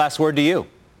 Degas, last word to you.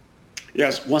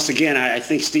 Yes, once again, I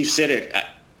think Steve said it.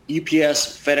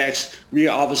 UPS, FedEx, we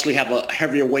obviously have a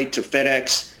heavier weight to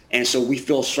FedEx. And so we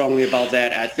feel strongly about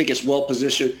that. I think it's well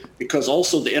positioned because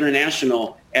also the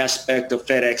international aspect of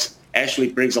FedEx actually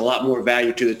brings a lot more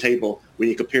value to the table when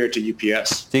you compare it to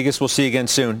UPS. Degas, we'll see you again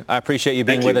soon. I appreciate you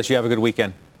being with us. You have a good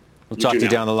weekend. We'll talk to you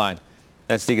down the line.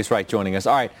 That's Degas Wright joining us.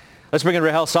 All right, let's bring in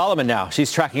Rahel Solomon now.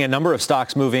 She's tracking a number of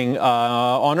stocks moving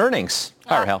on earnings.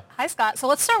 Hi, Rahel. Hi, Scott. So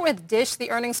let's start with Dish.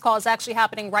 The earnings call is actually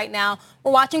happening right now.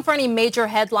 We're watching for any major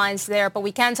headlines there, but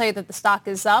we can tell you that the stock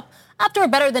is up. After a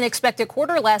better than expected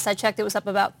quarter, last I checked, it was up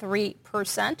about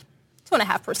 3%.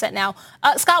 2.5% now.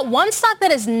 Scott, one stock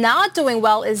that is not doing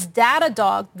well is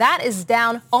Datadog. That is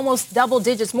down almost double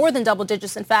digits, more than double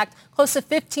digits, in fact, close to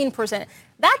 15%.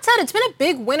 That said, it's been a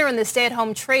big winner in the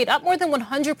stay-at-home trade, up more than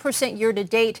 100% year to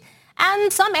date.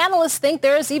 And some analysts think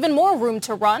there's even more room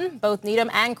to run. Both Needham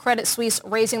and Credit Suisse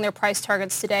raising their price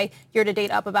targets today, year to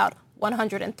date up about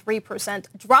 103%.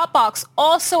 Dropbox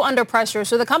also under pressure.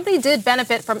 So the company did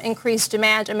benefit from increased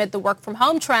demand amid the work from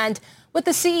home trend, with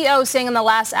the CEO saying in the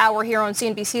last hour here on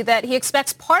CNBC that he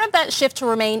expects part of that shift to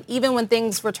remain even when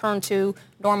things return to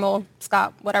normal,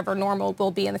 Scott, whatever normal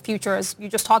will be in the future, as you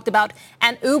just talked about.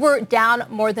 And Uber down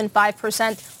more than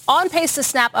 5%, on pace to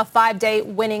snap a 5-day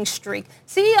winning streak.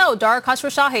 CEO Dara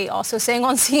Khosrowshahi also saying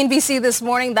on CNBC this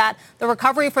morning that the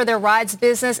recovery for their rides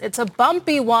business, it's a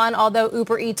bumpy one, although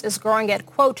Uber Eats is growing at,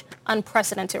 quote,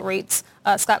 unprecedented rates.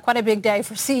 Scott, quite a big day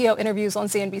for CEO interviews on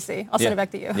CNBC. I'll send it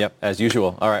back to you. Yep, as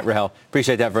usual. All right, Rahel,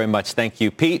 appreciate that very much. Thank you.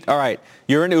 Pete, all right,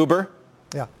 you're in Uber.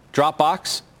 Yeah.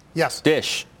 Dropbox. Yes.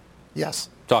 Dish. Yes.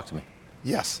 Talk to me.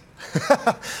 Yes.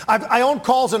 I own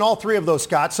calls in all three of those,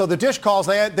 Scott. So the Dish calls,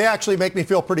 they actually make me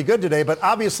feel pretty good today. But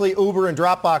obviously Uber and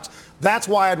Dropbox, that's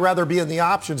why I'd rather be in the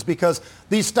options, because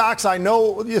these stocks I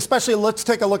know, especially let's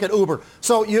take a look at Uber.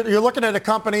 So you're looking at a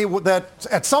company that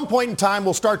at some point in time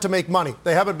will start to make money.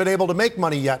 They haven't been able to make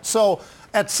money yet. So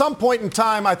at some point in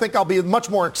time, I think I'll be much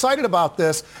more excited about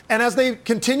this. And as they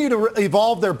continue to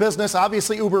evolve their business,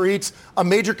 obviously Uber Eats, a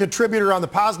major contributor on the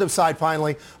positive side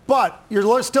finally. But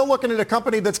you're still looking at a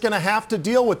company that's going to have to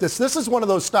deal with this. This is one of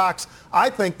those stocks, I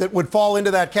think, that would fall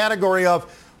into that category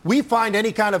of, we find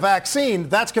any kind of vaccine,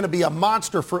 that's going to be a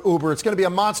monster for Uber. It's going to be a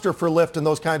monster for Lyft and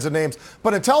those kinds of names.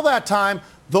 But until that time,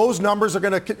 those numbers are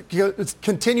going to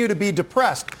continue to be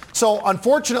depressed. So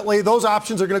unfortunately, those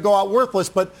options are going to go out worthless.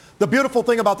 But the beautiful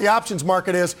thing about the options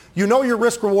market is you know your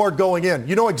risk reward going in.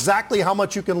 You know exactly how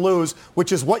much you can lose,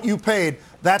 which is what you paid.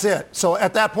 That's it. So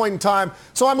at that point in time,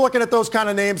 so I'm looking at those kind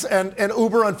of names, and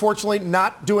Uber, unfortunately,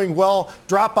 not doing well.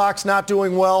 Dropbox not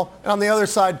doing well. And on the other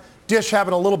side, Dish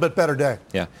having a little bit better day.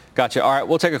 Yeah, gotcha. All right,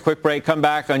 we'll take a quick break, come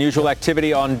back. Unusual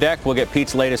activity on deck. We'll get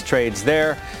Pete's latest trades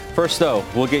there. First, though,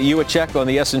 we'll get you a check on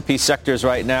the S&P sectors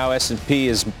right now. S&P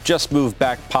has just moved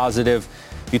back positive.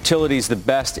 Utilities the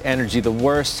best, energy the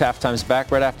worst. Halftime's back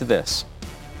right after this.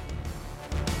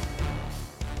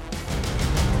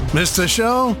 Missed the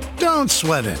show? Don't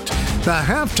sweat it. The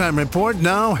Halftime Report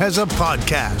now has a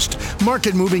podcast.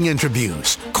 Market-moving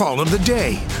interviews, call of the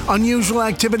day, unusual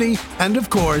activity, and of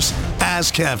course,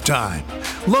 Ask Halftime.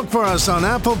 Look for us on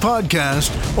Apple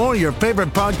Podcast or your favorite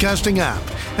podcasting app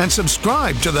and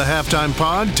subscribe to the Halftime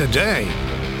Pod today.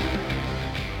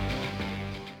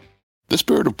 The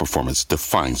spirit of performance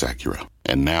defines Acura,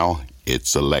 and now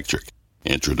it's electric.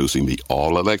 Introducing the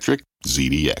all-electric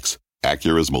ZDX,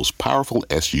 Acura's most powerful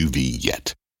SUV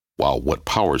yet. While what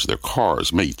powers their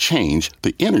cars may change,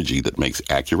 the energy that makes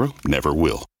Acura never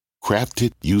will.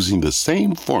 Crafted using the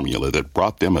same formula that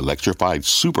brought them electrified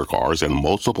supercars and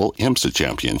multiple IMSA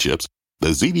championships, the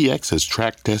ZDX has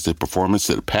track-tested performance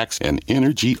that packs an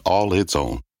energy all its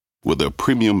own. With a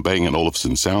premium Bang &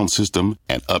 Olufsen sound system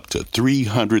and up to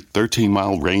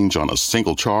 313-mile range on a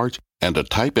single charge, and a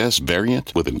Type S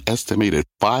variant with an estimated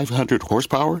 500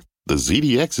 horsepower, the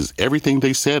ZDX is everything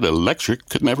they said electric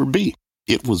could never be.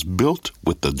 It was built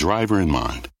with the driver in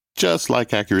mind, just like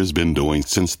Acura's been doing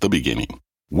since the beginning.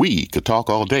 We could talk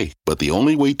all day, but the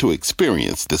only way to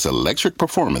experience this electric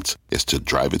performance is to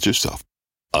drive it yourself.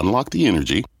 Unlock the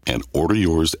energy and order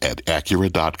yours at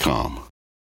Acura.com.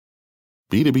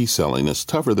 B2B selling is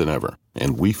tougher than ever,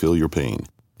 and we feel your pain.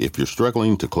 If you're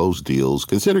struggling to close deals,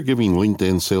 consider giving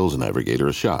LinkedIn Sales Navigator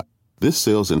a shot. This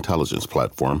sales intelligence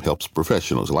platform helps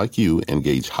professionals like you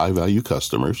engage high-value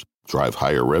customers, drive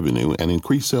higher revenue, and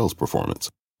increase sales performance.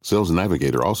 Sales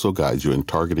Navigator also guides you in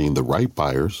targeting the right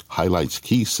buyers, highlights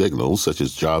key signals such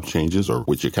as job changes or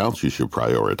which accounts you should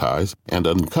prioritize, and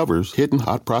uncovers hidden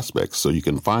hot prospects so you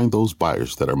can find those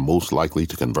buyers that are most likely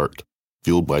to convert.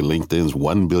 Fueled by LinkedIn's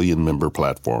 1 billion member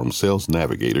platform, Sales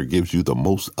Navigator gives you the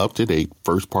most up-to-date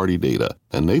first-party data,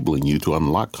 enabling you to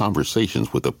unlock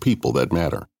conversations with the people that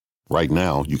matter. Right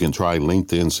now, you can try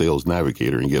LinkedIn Sales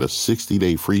Navigator and get a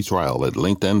 60-day free trial at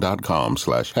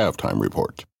linkedin.com/halftime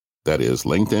report. That is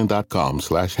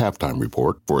linkedin.com/halftime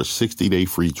report for a 60-day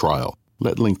free trial.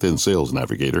 Let LinkedIn Sales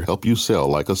Navigator help you sell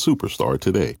like a superstar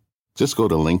today. Just go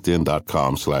to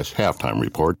linkedin.com/halftime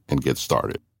report and get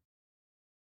started.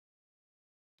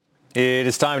 It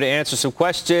is time to answer some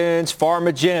questions.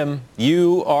 Pharma Jim,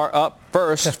 you are up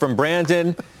first from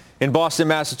Brandon in Boston,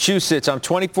 Massachusetts. I'm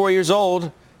 24 years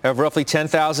old, have roughly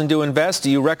 $10,000 to invest. Do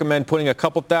you recommend putting a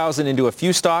couple thousand into a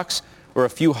few stocks or a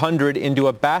few hundred into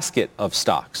a basket of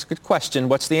stocks? Good question.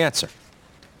 What's the answer?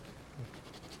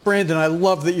 Brandon, I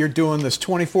love that you're doing this.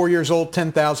 24 years old,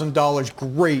 $10,000.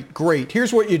 Great, great.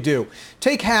 Here's what you do.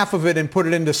 Take half of it and put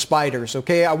it into spiders,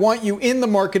 okay? I want you in the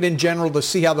market in general to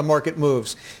see how the market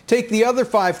moves. Take the other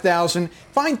 5,000,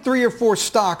 find 3 or 4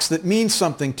 stocks that mean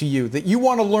something to you, that you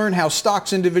want to learn how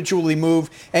stocks individually move,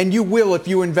 and you will if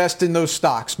you invest in those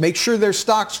stocks. Make sure they're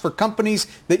stocks for companies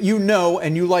that you know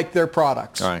and you like their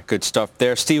products. All right, good stuff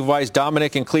there. Steve Weiss,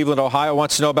 Dominic in Cleveland, Ohio,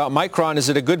 wants to know about Micron. Is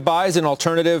it a good buy as an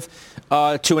alternative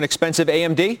to an expensive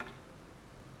AMD?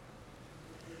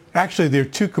 Actually, they're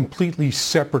two completely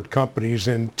separate companies,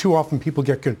 and too often people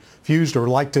get confused or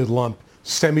like to lump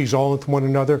semis all into one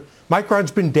another.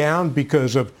 Micron's been down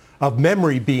because of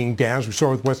memory being down, as we saw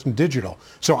with Western Digital.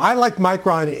 So I like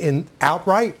Micron in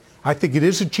outright. I think it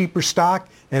is a cheaper stock,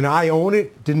 and I own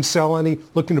it. Didn't sell any.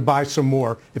 Looking to buy some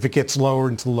more if it gets lower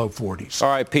into the low 40s. All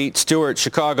right, Pete Stewart,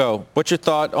 Chicago. What's your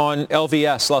thought on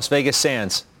LVS, Las Vegas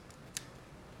Sands?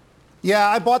 Yeah,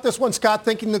 I bought this one, Scott,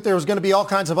 thinking that there was going to be all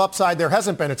kinds of upside. There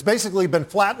hasn't been. It's basically been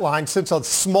flatlined since a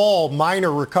small,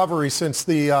 minor recovery since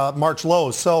the March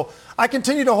lows. So I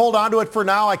continue to hold on to it for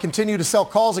now. I continue to sell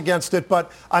calls against it,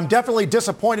 but I'm definitely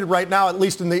disappointed right now, at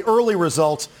least in the early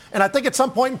results. And I think at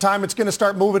some point in time, it's going to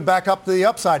start moving back up to the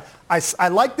upside. I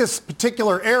like this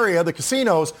particular area, the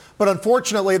casinos, but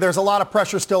unfortunately, there's a lot of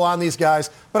pressure still on these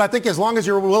guys. But I think as long as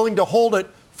you're willing to hold it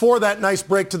for that nice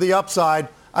break to the upside,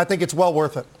 I think it's well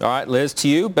worth it. All right, Liz, to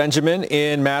you. Benjamin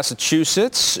in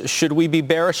Massachusetts. Should we be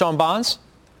bearish on bonds?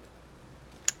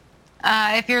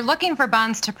 If you're looking for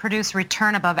bonds to produce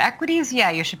return above equities, yeah,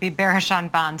 you should be bearish on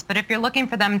bonds. But if you're looking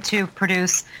for them to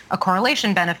produce a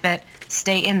correlation benefit,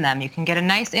 stay in them. You can get a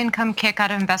nice income kick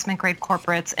out of investment-grade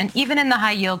corporates. And even in the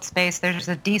high-yield space, there's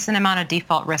a decent amount of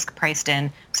default risk priced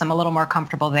in. So I'm a little more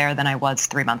comfortable there than I was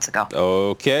 3 months ago.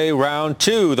 Okay, round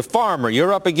 2. The farmer,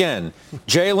 you're up again.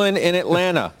 Jalen in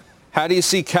Atlanta. How do you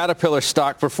see Caterpillar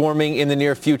stock performing in the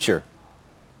near future?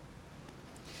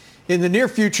 In the near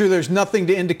future, there's nothing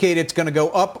to indicate it's going to go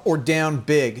up or down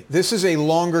big. This is a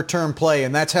longer-term play,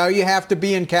 and that's how you have to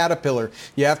be in Caterpillar.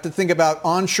 You have to think about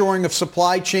onshoring of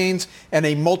supply chains and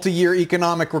a multi-year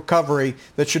economic recovery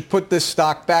that should put this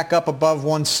stock back up above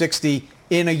 160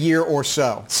 in a year or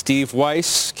so. Steve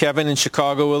Weiss, Kevin in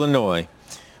Chicago, Illinois.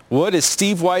 What is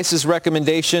Steve Weiss's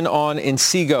recommendation on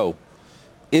Inseego?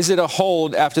 Is it a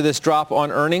hold after this drop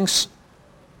on earnings?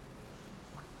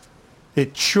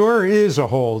 It sure is a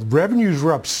hold. Revenues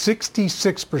were up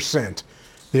 66%.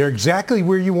 They're exactly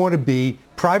where you want to be.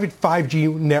 Private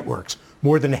 5G networks.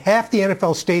 More than half the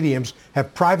NFL stadiums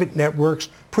have private networks.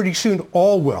 Pretty soon,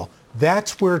 all will.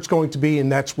 That's where it's going to be, and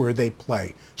that's where they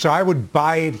play. So I would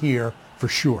buy it here for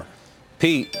sure.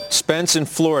 Pete, Spence in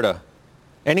Florida.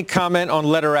 Any comment on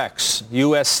letter X,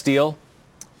 U.S. Steel?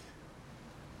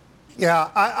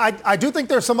 Yeah, I do think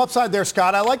there's some upside there,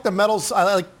 Scott. I like the metals.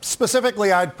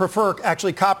 Specifically, I'd prefer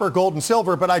actually copper, gold, and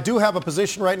silver, but I do have a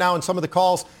position right now in some of the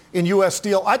calls in U.S.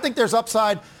 Steel. I think there's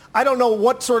upside. I don't know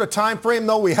what sort of time frame,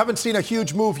 though. We haven't seen a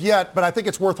huge move yet, but I think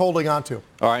it's worth holding on to.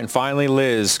 All right, and finally,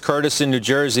 Liz, Curtis in New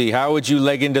Jersey. How would you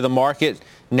leg into the market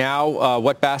now?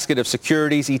 What basket of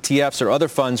securities, ETFs, or other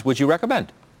funds would you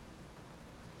recommend?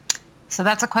 So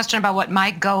that's a question about what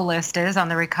my go list is on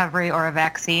the recovery or a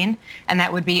vaccine, and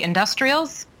that would be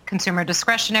industrials, consumer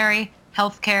discretionary,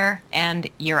 healthcare, and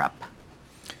Europe.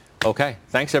 Okay,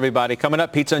 thanks everybody. Coming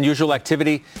up, Pete's Unusual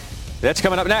Activity. That's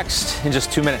coming up next in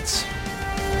just 2 minutes.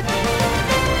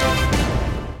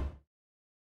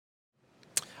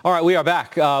 All right, we are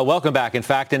back. Welcome back, in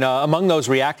fact. And among those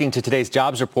reacting to today's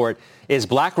jobs report is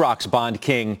BlackRock's bond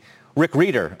king, Rick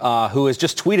Reeder, who has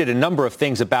just tweeted a number of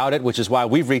things about it, which is why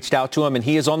we've reached out to him, and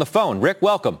he is on the phone. Rick,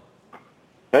 welcome.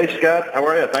 Hey, Scott. How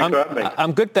are you? Thanks for having me.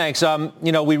 I'm good, thanks.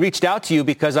 We reached out to you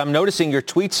because I'm noticing your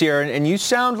tweets here, and you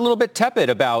sound a little bit tepid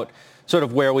about sort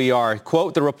of where we are.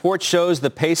 Quote, the report shows the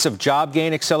pace of job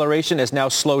gain acceleration has now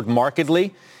slowed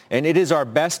markedly, and it is our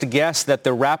best guess that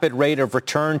the rapid rate of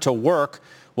return to work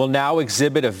will now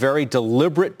exhibit a very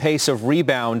deliberate pace of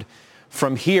rebound.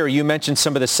 From here, you mentioned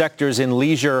some of the sectors in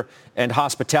leisure and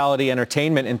hospitality,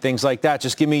 entertainment, and things like that.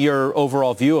 Just give me your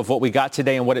overall view of what we got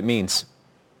today and what it means.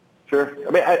 Sure.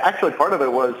 I mean, actually, part of it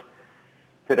was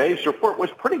today's report was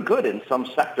pretty good in some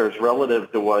sectors relative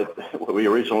to what we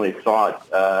originally thought,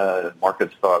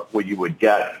 markets thought what you would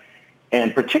get.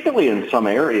 And particularly in some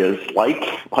areas like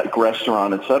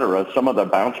restaurant, et cetera, some of the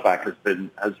bounce back has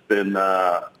been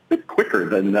a bit quicker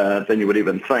than you would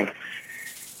even think.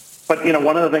 But,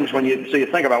 one of the things when you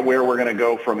think about where we're going to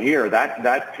go from here,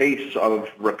 that pace of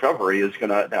recovery is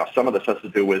going to, now some of this has to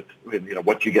do with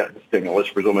what you get in stimulus.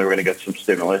 Presumably we're going to get some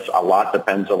stimulus. A lot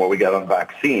depends on what we get on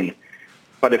vaccine.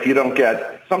 But if you don't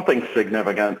get something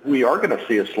significant, we are going to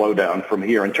see a slowdown from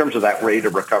here in terms of that rate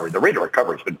of recovery. The rate of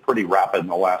recovery has been pretty rapid in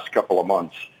the last couple of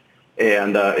months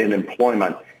and in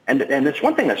employment. And it's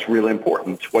one thing that's really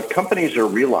important. What companies are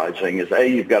realizing is, A,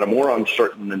 you've got a more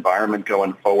uncertain environment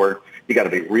going forward. You got to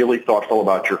be really thoughtful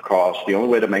about your costs. The only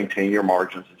way to maintain your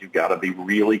margins is you've got to be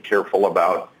really careful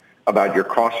about your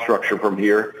cost structure from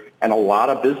here. And a lot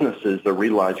of businesses are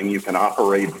realizing you can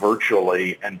operate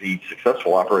virtually and be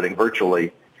successful operating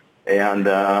virtually. And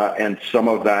some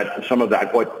of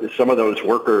those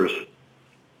workers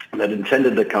that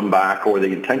intended to come back or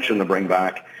the intention to bring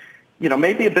back,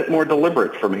 maybe a bit more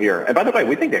deliberate from here. And by the way,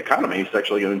 we think the economy is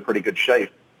actually in pretty good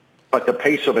shape. But the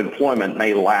pace of employment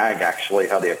may lag actually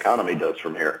how the economy does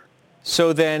from here.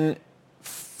 So then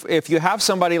if you have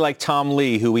somebody like Tom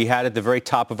Lee, who we had at the very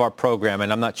top of our program,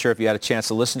 and I'm not sure if you had a chance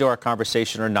to listen to our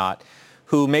conversation or not,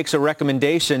 who makes a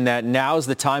recommendation that now's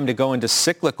the time to go into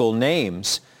cyclical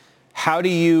names, how do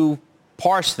you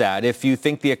parse that if you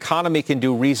think the economy can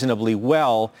do reasonably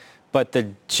well, but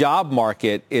the job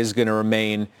market is going to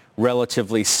remain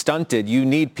relatively stunted? You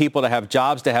need people to have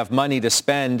jobs, to have money to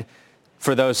spend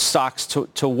for those stocks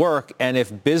to work. And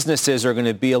if businesses are going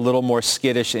to be a little more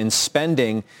skittish in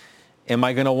spending, am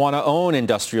I going to want to own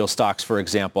industrial stocks, for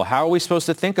example? How are we supposed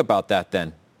to think about that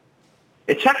then?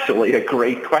 It's actually a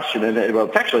great question. And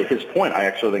it's actually his point, I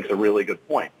actually think is a really good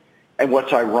point. And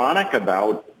what's ironic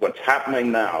about what's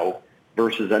happening now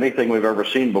versus anything we've ever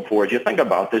seen before is you think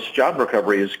about this job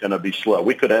recovery is going to be slow.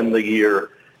 We could end the year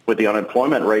with the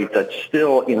unemployment rate that's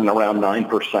still in and around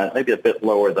 9%, maybe a bit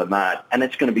lower than that. And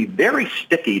it's going to be very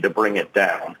sticky to bring it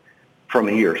down from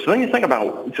here. So then you think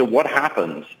about, so what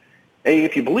happens? A,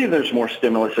 if you believe there's more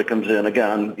stimulus that comes in,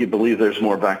 again, you believe there's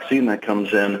more vaccine that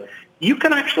comes in, you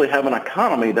can actually have an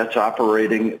economy that's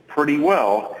operating pretty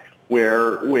well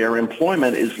where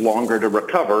employment is longer to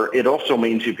recover. It also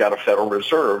means you've got a Federal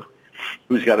Reserve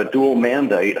who's got a dual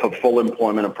mandate of full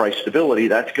employment and price stability.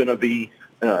 That's going to be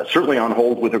certainly on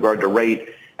hold with regard to rate,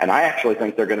 and I actually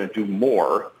think they're going to do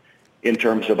more in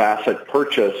terms of asset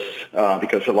purchase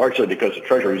largely because the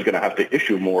Treasury is going to have to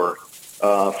issue more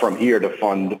from here to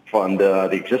fund the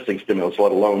existing stimulus,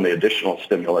 let alone the additional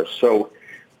stimulus. So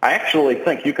I actually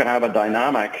think you can have a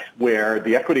dynamic where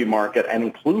the equity market, and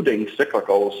including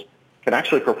cyclicals, can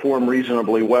actually perform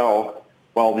reasonably well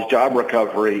while the job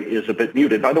recovery is a bit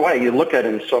muted. By the way, you look at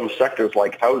in some sectors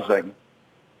like housing,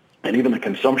 and even the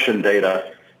consumption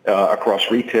data across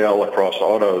retail, across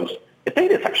autos, the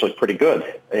data is actually pretty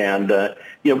good. And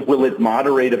will it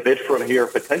moderate a bit from here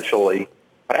potentially?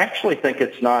 But I actually think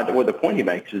it's not. Well, the point he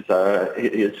makes is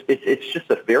it's just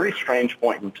a very strange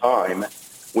point in time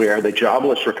where the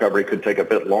jobless recovery could take a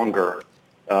bit longer,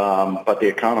 but the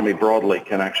economy broadly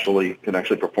can actually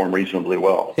perform reasonably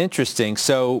well. Interesting.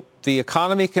 So the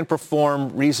economy can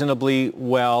perform reasonably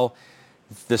well.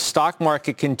 The stock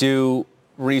market can do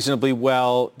reasonably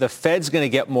well. The Fed's going to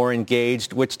get more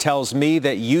engaged, which tells me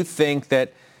that you think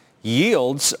that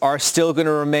yields are still going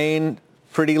to remain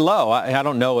pretty low. I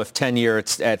don't know if 10-year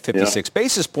it's at 56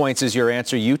 basis points is your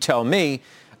answer. You tell me.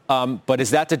 But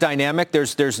is that the dynamic?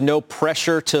 There's no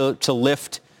pressure to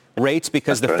lift rates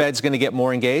because the Fed's going to get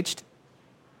more engaged?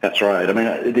 That's right. I mean,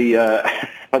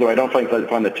 by the way, I don't find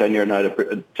the 10-year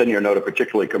note a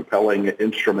particularly compelling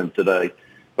instrument today.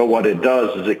 But what it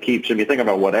does is it keeps, if you think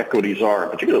about what equities are,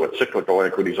 particularly what cyclical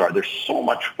equities are, there's so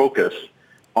much focus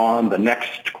on the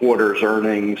next quarter's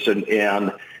earnings.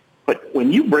 But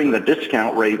when you bring the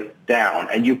discount rate down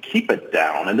and you keep it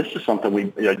down, and this is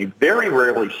something you very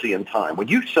rarely see in time, when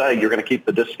you say you're going to keep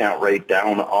the discount rate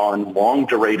down on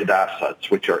long-durated assets,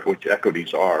 which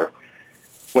equities are,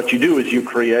 what you do is you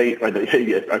create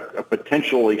a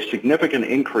potentially significant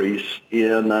increase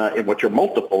in what your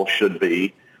multiple should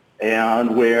be,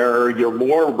 and where you're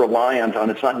more reliant on,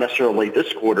 it's not necessarily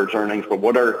this quarter's earnings, but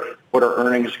what are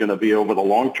earnings going to be over the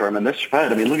long term? And this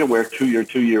Fed, I mean, look at where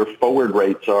two-year forward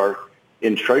rates are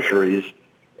in treasuries.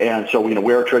 And so,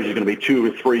 where are treasuries going to be 2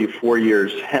 or 3, 4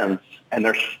 years hence, and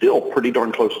they're still pretty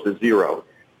darn close to zero.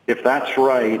 If that's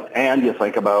right, and you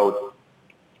think about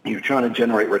you're trying to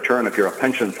generate return, if you're a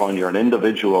pension fund, you're an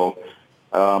individual,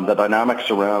 the dynamics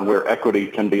around where equity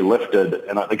can be lifted,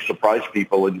 and I think surprise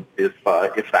people if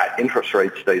that interest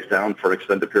rate stays down for an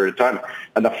extended period of time.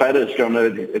 And the Fed is going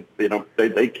to,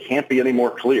 they can't be any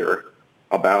more clear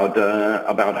about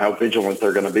how vigilant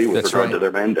they're going to be with regard to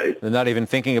their mandate. They're not even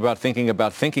thinking about.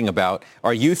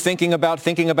 Are you thinking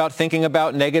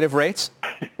about negative rates?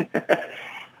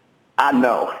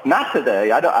 No, not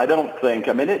today. I don't think.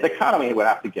 I mean, the economy would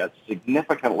have to get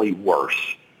significantly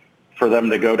worse for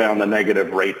them to go down the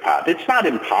negative rate path. It's not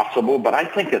impossible, but I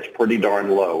think it's pretty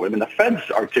darn low. I mean, the Fed's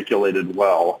articulated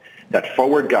well that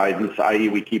forward guidance, i.e.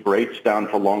 we keep rates down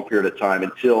for a long period of time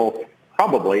until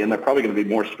probably, and they're probably going to be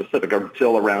more specific,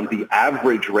 until around the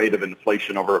average rate of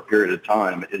inflation over a period of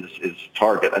time is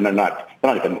target. And they're not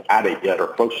even at it yet or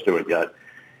close to it yet.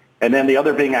 And then the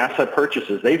other being asset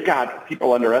purchases.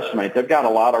 People underestimate, they've got a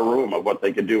lot of room of what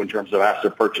they can do in terms of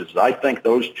asset purchases. I think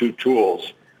those two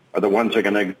tools are the ones they're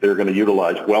going to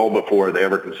utilize well before they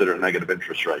ever consider negative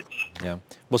interest rates. Yeah,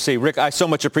 we'll see. Rick, I so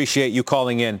much appreciate you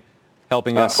calling in,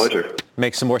 helping us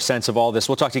make some more sense of all this.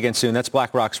 We'll talk to you again soon. That's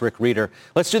BlackRock's Rick Reeder.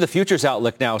 Let's do the futures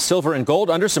outlook now. Silver and gold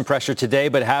under some pressure today,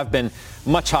 but have been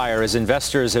much higher as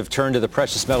investors have turned to the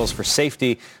precious metals for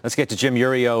safety. Let's get to Jim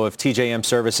Urio of TJM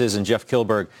Services and Jeff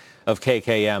Kilberg of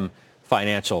KKM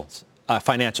Financial.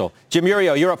 Jim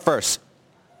Urio, you're up first.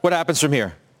 What happens from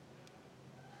here?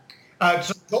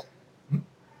 What's the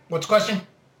question?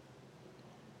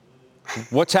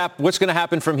 What's going to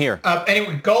happen from here?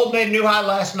 Anyway, gold made a new high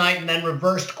last night and then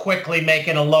reversed quickly,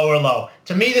 making a lower low.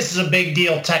 To me, this is a big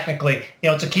deal technically.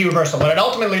 It's a key reversal. What I'd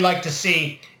ultimately like to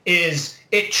see is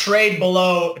it trade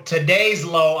below today's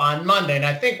low on Monday, and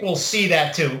I think we'll see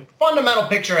that too. Fundamental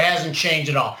picture hasn't changed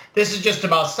at all. This is just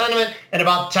about sentiment and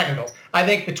about technicals. I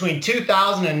think between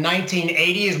 2000 and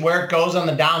 1980 is where it goes on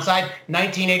the downside.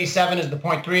 1987 is the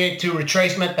 0.382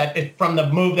 retracement from the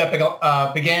move that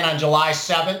began on July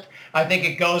 7th. I think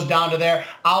it goes down to there.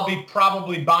 I'll be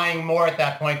probably buying more at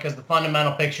that point because the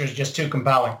fundamental picture is just too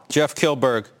compelling. Jeff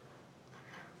Kilberg.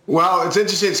 Well, it's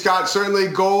interesting, Scott. Certainly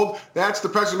gold, that's the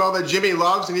precious metal that Jimmy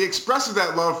loves, and he expresses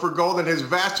that love for gold in his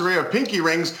vast array of pinky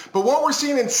rings. But what we're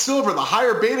seeing in silver, the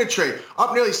higher beta trade,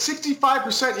 up nearly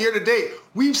 65% year to date.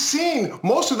 We've seen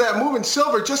most of that move in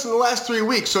silver just in the last 3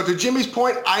 weeks. So to Jimmy's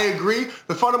point, I agree.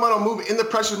 The fundamental move in the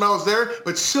precious metal is there,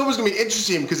 but silver's going to be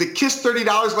interesting because it kissed $30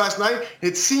 last night,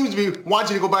 and it seems to be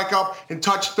wanting to go back up and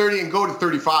touch 30 and go to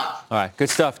 35. All right, good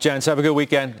stuff, gents. Have a good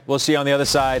weekend. We'll see you on the other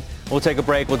side. We'll take a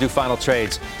break. We'll do final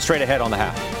trades straight ahead on the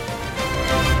half.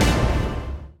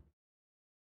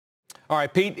 All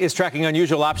right, Pete is tracking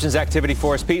unusual options activity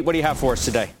for us. Pete, what do you have for us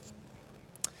today?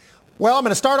 Well, I'm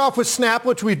going to start off with Snap,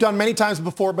 which we've done many times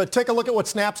before, but take a look at what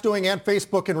Snap's doing and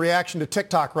Facebook in reaction to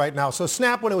TikTok right now. So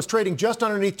Snap, when it was trading just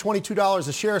underneath $22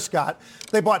 a share, Scott,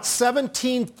 they bought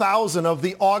 17,000 of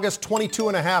the August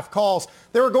 22.5 calls.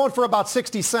 They were going for about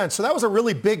 60 cents. So that was a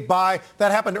really big buy.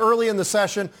 That happened early in the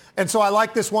session. And so I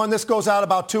like this one. This goes out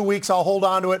about 2 weeks. I'll hold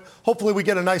on to it. Hopefully we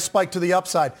get a nice spike to the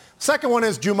upside. Second one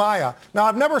is Jumaya. Now,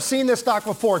 I've never seen this stock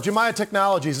before. Jumaya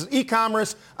Technologies is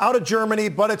e-commerce out of Germany,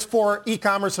 but it's for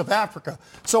e-commerce of Africa.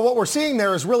 So what we're seeing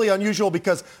there is really unusual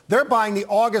because they're buying the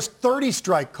August 30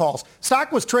 strike calls.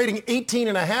 Stock was trading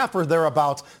 18.5 or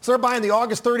thereabouts. So they're buying the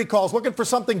August 30 calls, looking for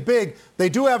something big. They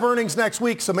do have earnings next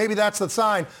week, so maybe that's the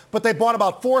sign. But they bought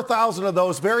about 4,000 of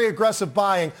those. Very aggressive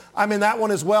buying. I'm in that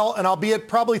one as well, and I'll be it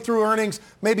probably through earnings,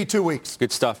 maybe 2 weeks.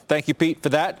 Good stuff. Thank you, Pete, for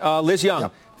that. Liz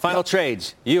Young, final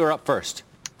trades. You are up first.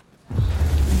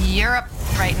 Europe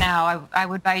right now, I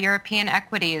would buy European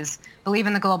equities. Believe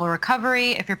in the global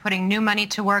recovery. If you're putting new money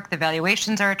to work, the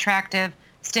valuations are attractive.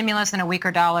 Stimulus and a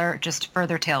weaker dollar, just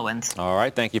further tailwinds. All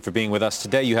right. Thank you for being with us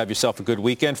today. You have yourself a good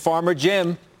weekend. Farmer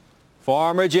Jim,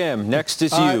 next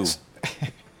is you.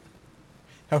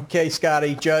 Okay,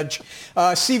 Scotty, Judge.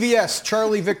 CVS,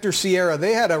 Charlie Victor Sierra,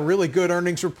 they had a really good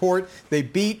earnings report. They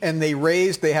beat and they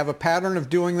raised. They have a pattern of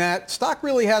doing that. Stock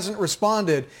really hasn't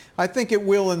responded. I think it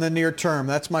will in the near term.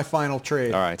 That's my final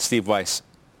trade. All right, Steve Weiss.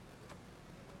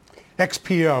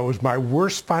 XPO was my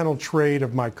worst final trade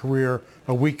of my career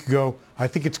a week ago. I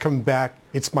think it's coming back.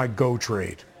 It's my go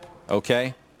trade.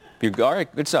 Okay. All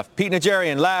right, good stuff. Pete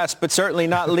Najarian, last but certainly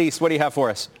not least, what do you have for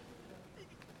us?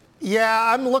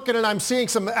 Yeah, I'm looking and I'm seeing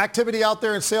some activity out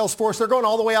there in Salesforce. They're going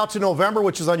all the way out to November,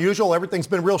 which is unusual. Everything's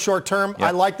been real short term. Yep. I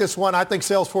like this one. I think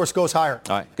Salesforce goes higher.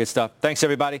 All right, good stuff. Thanks,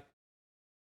 everybody.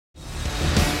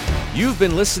 You've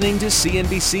been listening to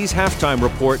CNBC's Halftime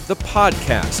Report, the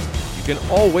podcast. You can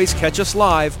always catch us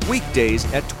live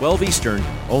weekdays at 12 Eastern,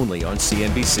 only on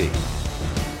CNBC.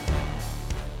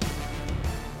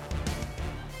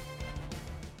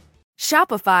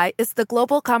 Shopify is the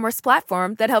global commerce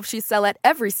platform that helps you sell at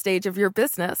every stage of your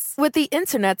business. With the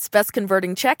internet's best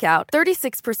converting checkout,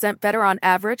 36% better on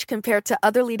average compared to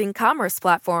other leading commerce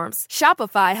platforms,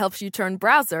 Shopify helps you turn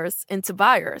browsers into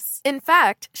buyers. In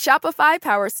fact, Shopify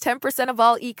powers 10% of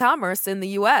all e-commerce in the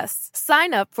U.S.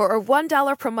 Sign up for a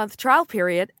 $1 per month trial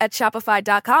period at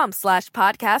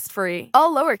shopify.com/podcastfree.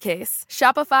 All lowercase,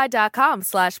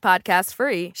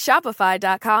 shopify.com/podcastfree,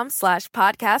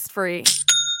 shopify.com/podcastfree.